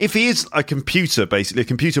mean, if he is a computer, basically a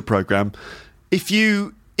computer program, if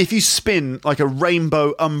you spin like a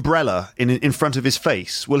rainbow umbrella in front of his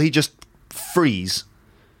face, will he just freeze?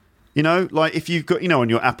 Like if you've got, on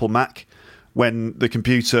your Apple Mac, when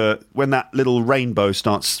that little rainbow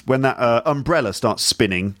starts, when that umbrella starts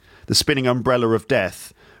spinning, the spinning umbrella of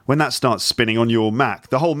death, when that starts spinning on your Mac,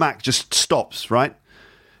 the whole Mac just stops, right?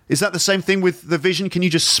 Is that the same thing with the Vision? Can you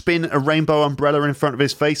just spin a rainbow umbrella in front of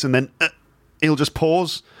his face and then he'll just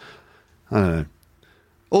pause? I don't know.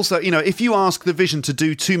 Also, if you ask the Vision to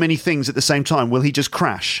do too many things at the same time, will he just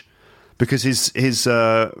crash? because his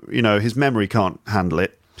his memory can't handle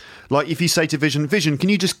it. Like if you say to Vision, can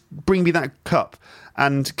you just bring me that cup?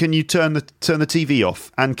 And can you turn the TV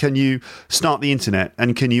off? And can you start the internet?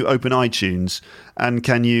 And can you open iTunes? And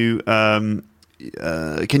can you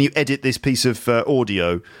edit this piece of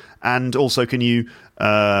audio? And also, can you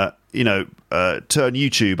turn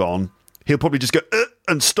YouTube on? He'll probably just go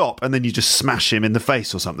and stop, and then you just smash him in the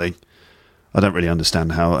face or something. I don't really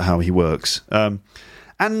understand how he works.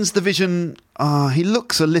 And the Vision, he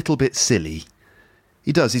looks a little bit silly.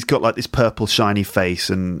 He does. He's got like this purple shiny face,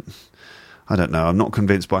 and I don't know. I'm not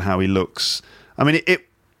convinced by how he looks. I mean,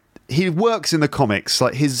 he works in the comics.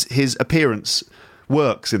 Like his appearance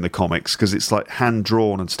works in the comics because it's like hand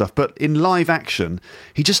drawn and stuff. But in live action,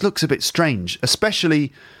 he just looks a bit strange,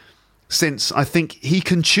 especially since I think he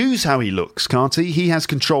can choose how he looks, can't he? He has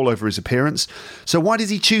control over his appearance. So why does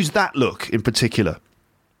he choose that look in particular?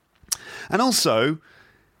 And also,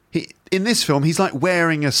 in this film, he's like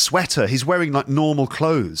wearing a sweater. He's wearing like normal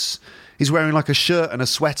clothes. He's wearing like a shirt and a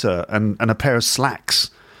sweater and a pair of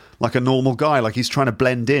slacks, like a normal guy, like he's trying to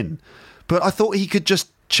blend in. But I thought he could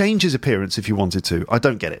just change his appearance if he wanted to. I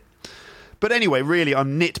don't get it. But anyway, really,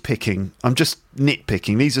 I'm nitpicking. I'm just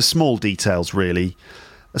nitpicking. These are small details, really,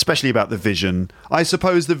 especially about the Vision. I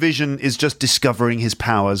suppose the Vision is just discovering his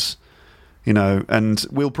powers, and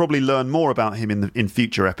we'll probably learn more about him in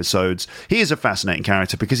future episodes. He is a fascinating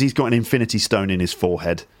character because he's got an Infinity Stone in his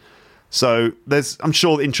forehead. So I'm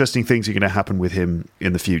sure interesting things are going to happen with him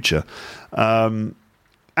in the future. And,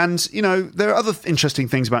 there are other interesting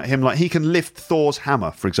things about him, like he can lift Thor's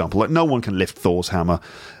hammer, for example. Like no one can lift Thor's hammer,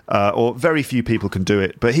 or very few people can do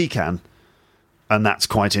it, but he can. And that's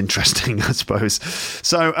quite interesting, I suppose.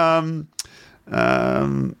 So,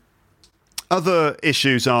 other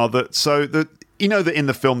issues are that that in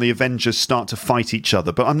the film the Avengers start to fight each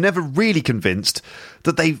other, but I'm never really convinced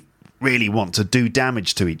that they really want to do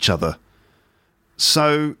damage to each other.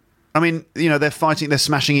 So, I mean, they're fighting, they're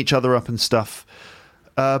smashing each other up and stuff,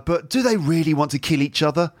 but do they really want to kill each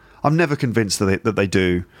other? I'm never convinced that they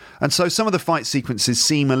do. And so some of the fight sequences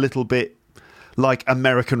seem a little bit like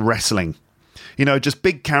American wrestling. Just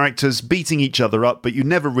big characters beating each other up, but you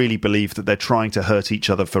never really believe that they're trying to hurt each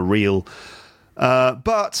other for real.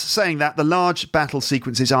 But saying that, the large battle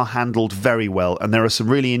sequences are handled very well, and there are some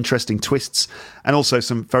really interesting twists and also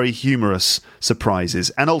some very humorous surprises.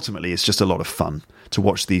 And ultimately, it's just a lot of fun to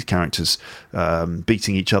watch these characters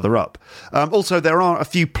beating each other up. Also, there are a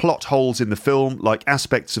few plot holes in the film, like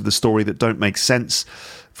aspects of the story that don't make sense.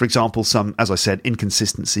 For example, some, as I said,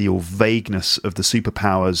 inconsistency or vagueness of the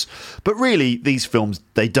superpowers. But really, these films,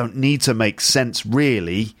 they don't need to make sense,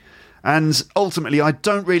 really. And ultimately, I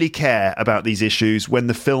don't really care about these issues when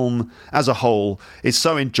the film as a whole is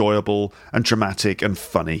so enjoyable and dramatic and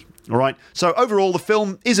funny. All right. So overall, the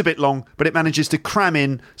film is a bit long, but it manages to cram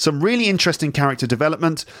in some really interesting character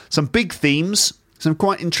development, some big themes, some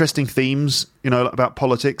quite interesting themes, about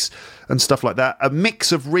politics and stuff like that. A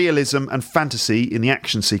mix of realism and fantasy in the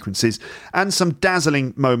action sequences, and some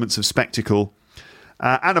dazzling moments of spectacle.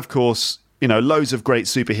 And of course, loads of great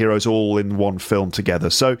superheroes all in one film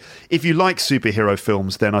together. So if you like superhero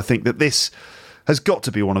films, then I think that this has got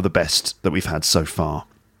to be one of the best that we've had so far.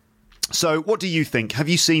 So what do you think? Have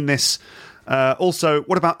you seen this? Also,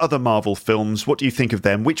 what about other Marvel films? What do you think of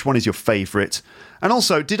them? Which one is your favourite? And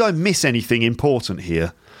also, did I miss anything important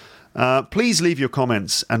here? Please leave your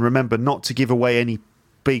comments, and remember not to give away any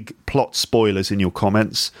big plot spoilers in your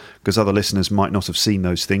comments, because other listeners might not have seen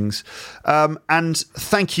those things. And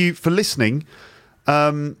thank you for listening.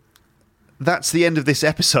 That's the end of this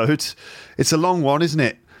episode. It's a long one, isn't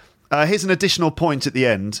it? Here's an additional point at the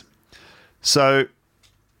end. So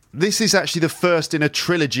this is actually the first in a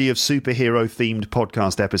trilogy of superhero-themed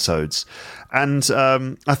podcast episodes. And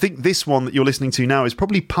I think this one that you're listening to now is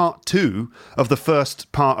probably part 2 of the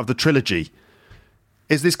first part of the trilogy.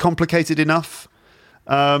 Is this complicated enough?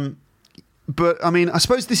 But, I mean, I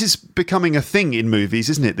suppose this is becoming a thing in movies,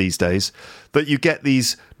 isn't it, these days? That you get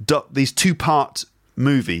these 2-part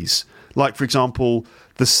movies. Like, for example,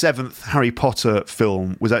 the 7th Harry Potter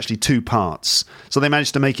film was actually 2 parts. So they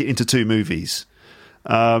managed to make it into 2 movies.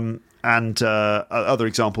 And other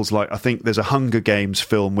examples, like I think there's a Hunger Games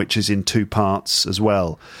film which is in 2 parts as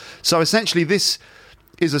well. So essentially this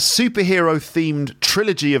is a superhero-themed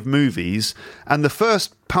trilogy of movies, and the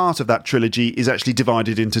first part of that trilogy is actually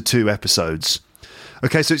divided into 2 episodes.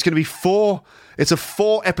 Okay, so it's going to be 4... It's a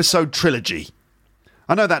 4-episode trilogy.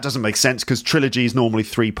 I know that doesn't make sense because trilogy is normally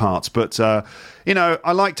 3 parts, but, I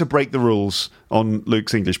like to break the rules on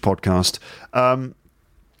Luke's English podcast.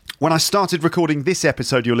 When I started recording this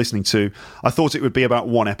episode you're listening to, I thought it would be about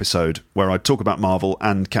one episode where I'd talk about Marvel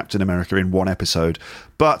and Captain America in one episode.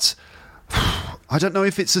 But I don't know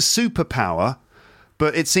if it's a superpower,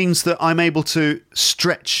 but it seems that I'm able to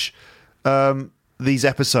stretch these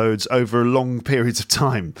episodes over long periods of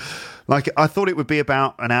time. Like, I thought it would be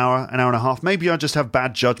about an hour and a half. Maybe I just have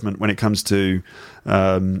bad judgment when it comes to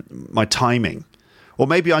my timing. Or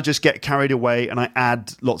maybe I just get carried away and I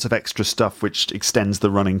add lots of extra stuff which extends the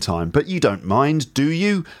running time. But you don't mind, do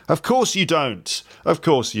you? Of course you don't. Of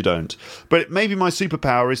course you don't. But maybe my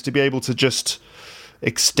superpower is to be able to just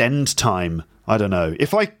extend time. I don't know.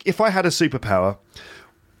 If I had a superpower,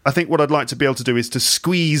 I think what I'd like to be able to do is to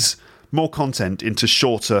squeeze more content into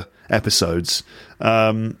shorter episodes.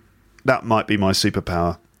 That might be my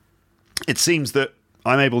superpower. It seems that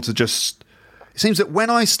I'm able to just... It seems that when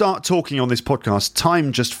I start talking on this podcast,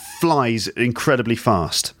 time just flies incredibly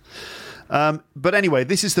fast. But anyway,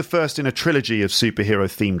 this is the first in a trilogy of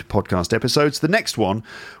superhero-themed podcast episodes. The next one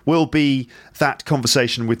will be that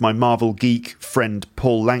conversation with my Marvel geek friend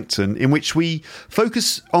Paul Langton, in which we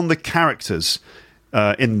focus on the characters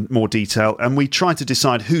in more detail, and we try to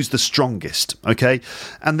decide who's the strongest, okay?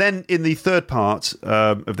 And then in the third part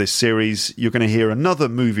of this series, you're going to hear another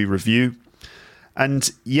movie review.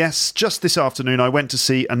 And yes, just this afternoon I went to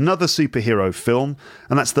see another superhero film,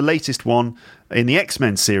 and that's the latest one in the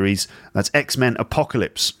X-Men series. That's X-Men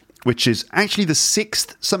Apocalypse, which is actually the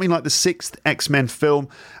sixth X-Men film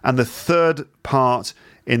and the third part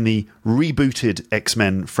in the rebooted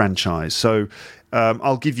X-Men franchise. So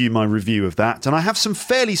I'll give you my review of that, and I have some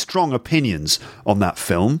fairly strong opinions on that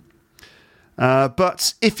film.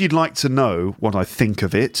 But if you'd like to know what I think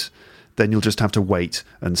of it, then you'll just have to wait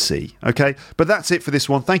and see. Okay? But that's it for this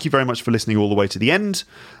one. Thank you very much for listening all the way to the end.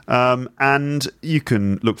 And you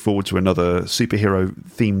can look forward to another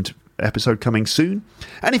superhero-themed episode coming soon.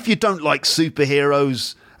 And if you don't like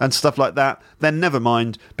superheroes and stuff like that, then never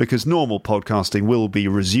mind, because normal podcasting will be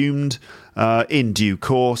resumed in due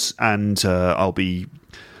course. And I'm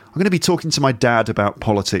going to be talking to my dad about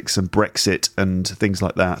politics and Brexit and things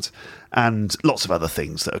like that, and lots of other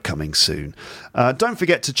things that are coming soon. Don't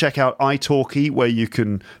forget to check out italki, where you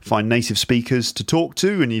can find native speakers to talk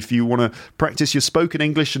to, and if you want to practice your spoken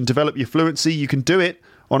English and develop your fluency, you can do it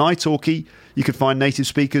on italki. You can find native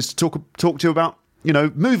speakers to talk to about,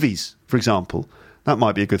 movies, for example. That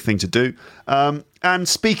might be a good thing to do. And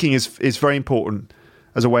speaking is very important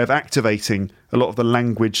as a way of activating a lot of the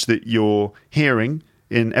language that you're hearing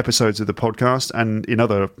in episodes of the podcast and in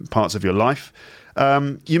other parts of your life.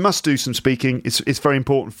 You must do some speaking. It's very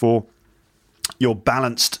important for your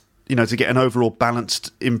balanced, to get an overall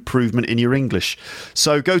balanced improvement in your English.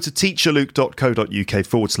 So go to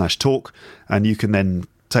teacherluke.co.uk/talk, and you can then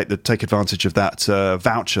take advantage of that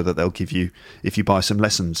voucher that they'll give you if you buy some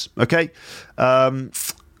lessons. Okay? All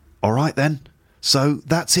right then. So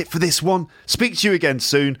that's it for this one. Speak to you again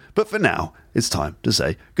soon, but for now, it's time to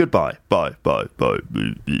say goodbye. Bye.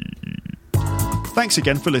 Thanks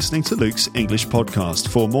again for listening to Luke's English Podcast.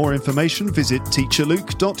 For more information, visit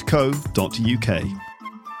teacherluke.co.uk.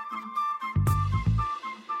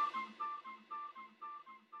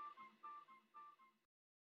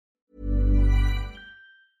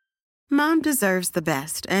 Mom deserves the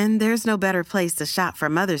best, and there's no better place to shop for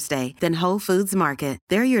Mother's Day than Whole Foods Market.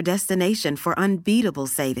 They're your destination for unbeatable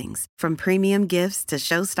savings, from premium gifts to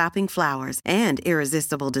show-stopping flowers and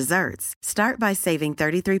irresistible desserts. Start by saving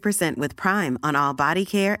 33% with Prime on all body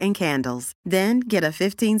care and candles. Then get a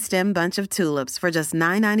 15-stem bunch of tulips for just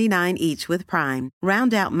 $9.99 each with Prime.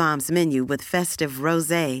 Round out Mom's menu with festive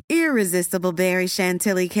rosé, irresistible berry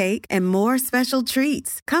chantilly cake, and more special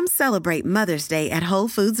treats. Come celebrate Mother's Day at Whole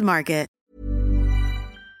Foods Market.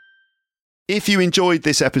 If you enjoyed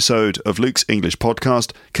this episode of Luke's English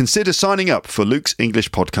Podcast, consider signing up for Luke's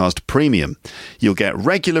English Podcast Premium. You'll get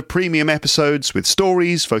regular premium episodes with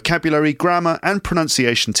stories, vocabulary, grammar and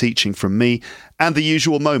pronunciation teaching from me, and the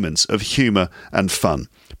usual moments of humour and fun.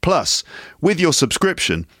 Plus, with your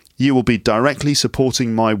subscription, you will be directly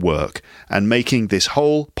supporting my work and making this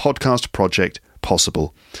whole podcast project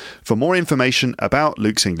possible. For more information about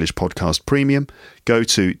Luke's English Podcast Premium, go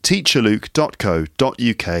to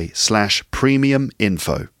teacherluke.co.uk/premium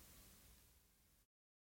info.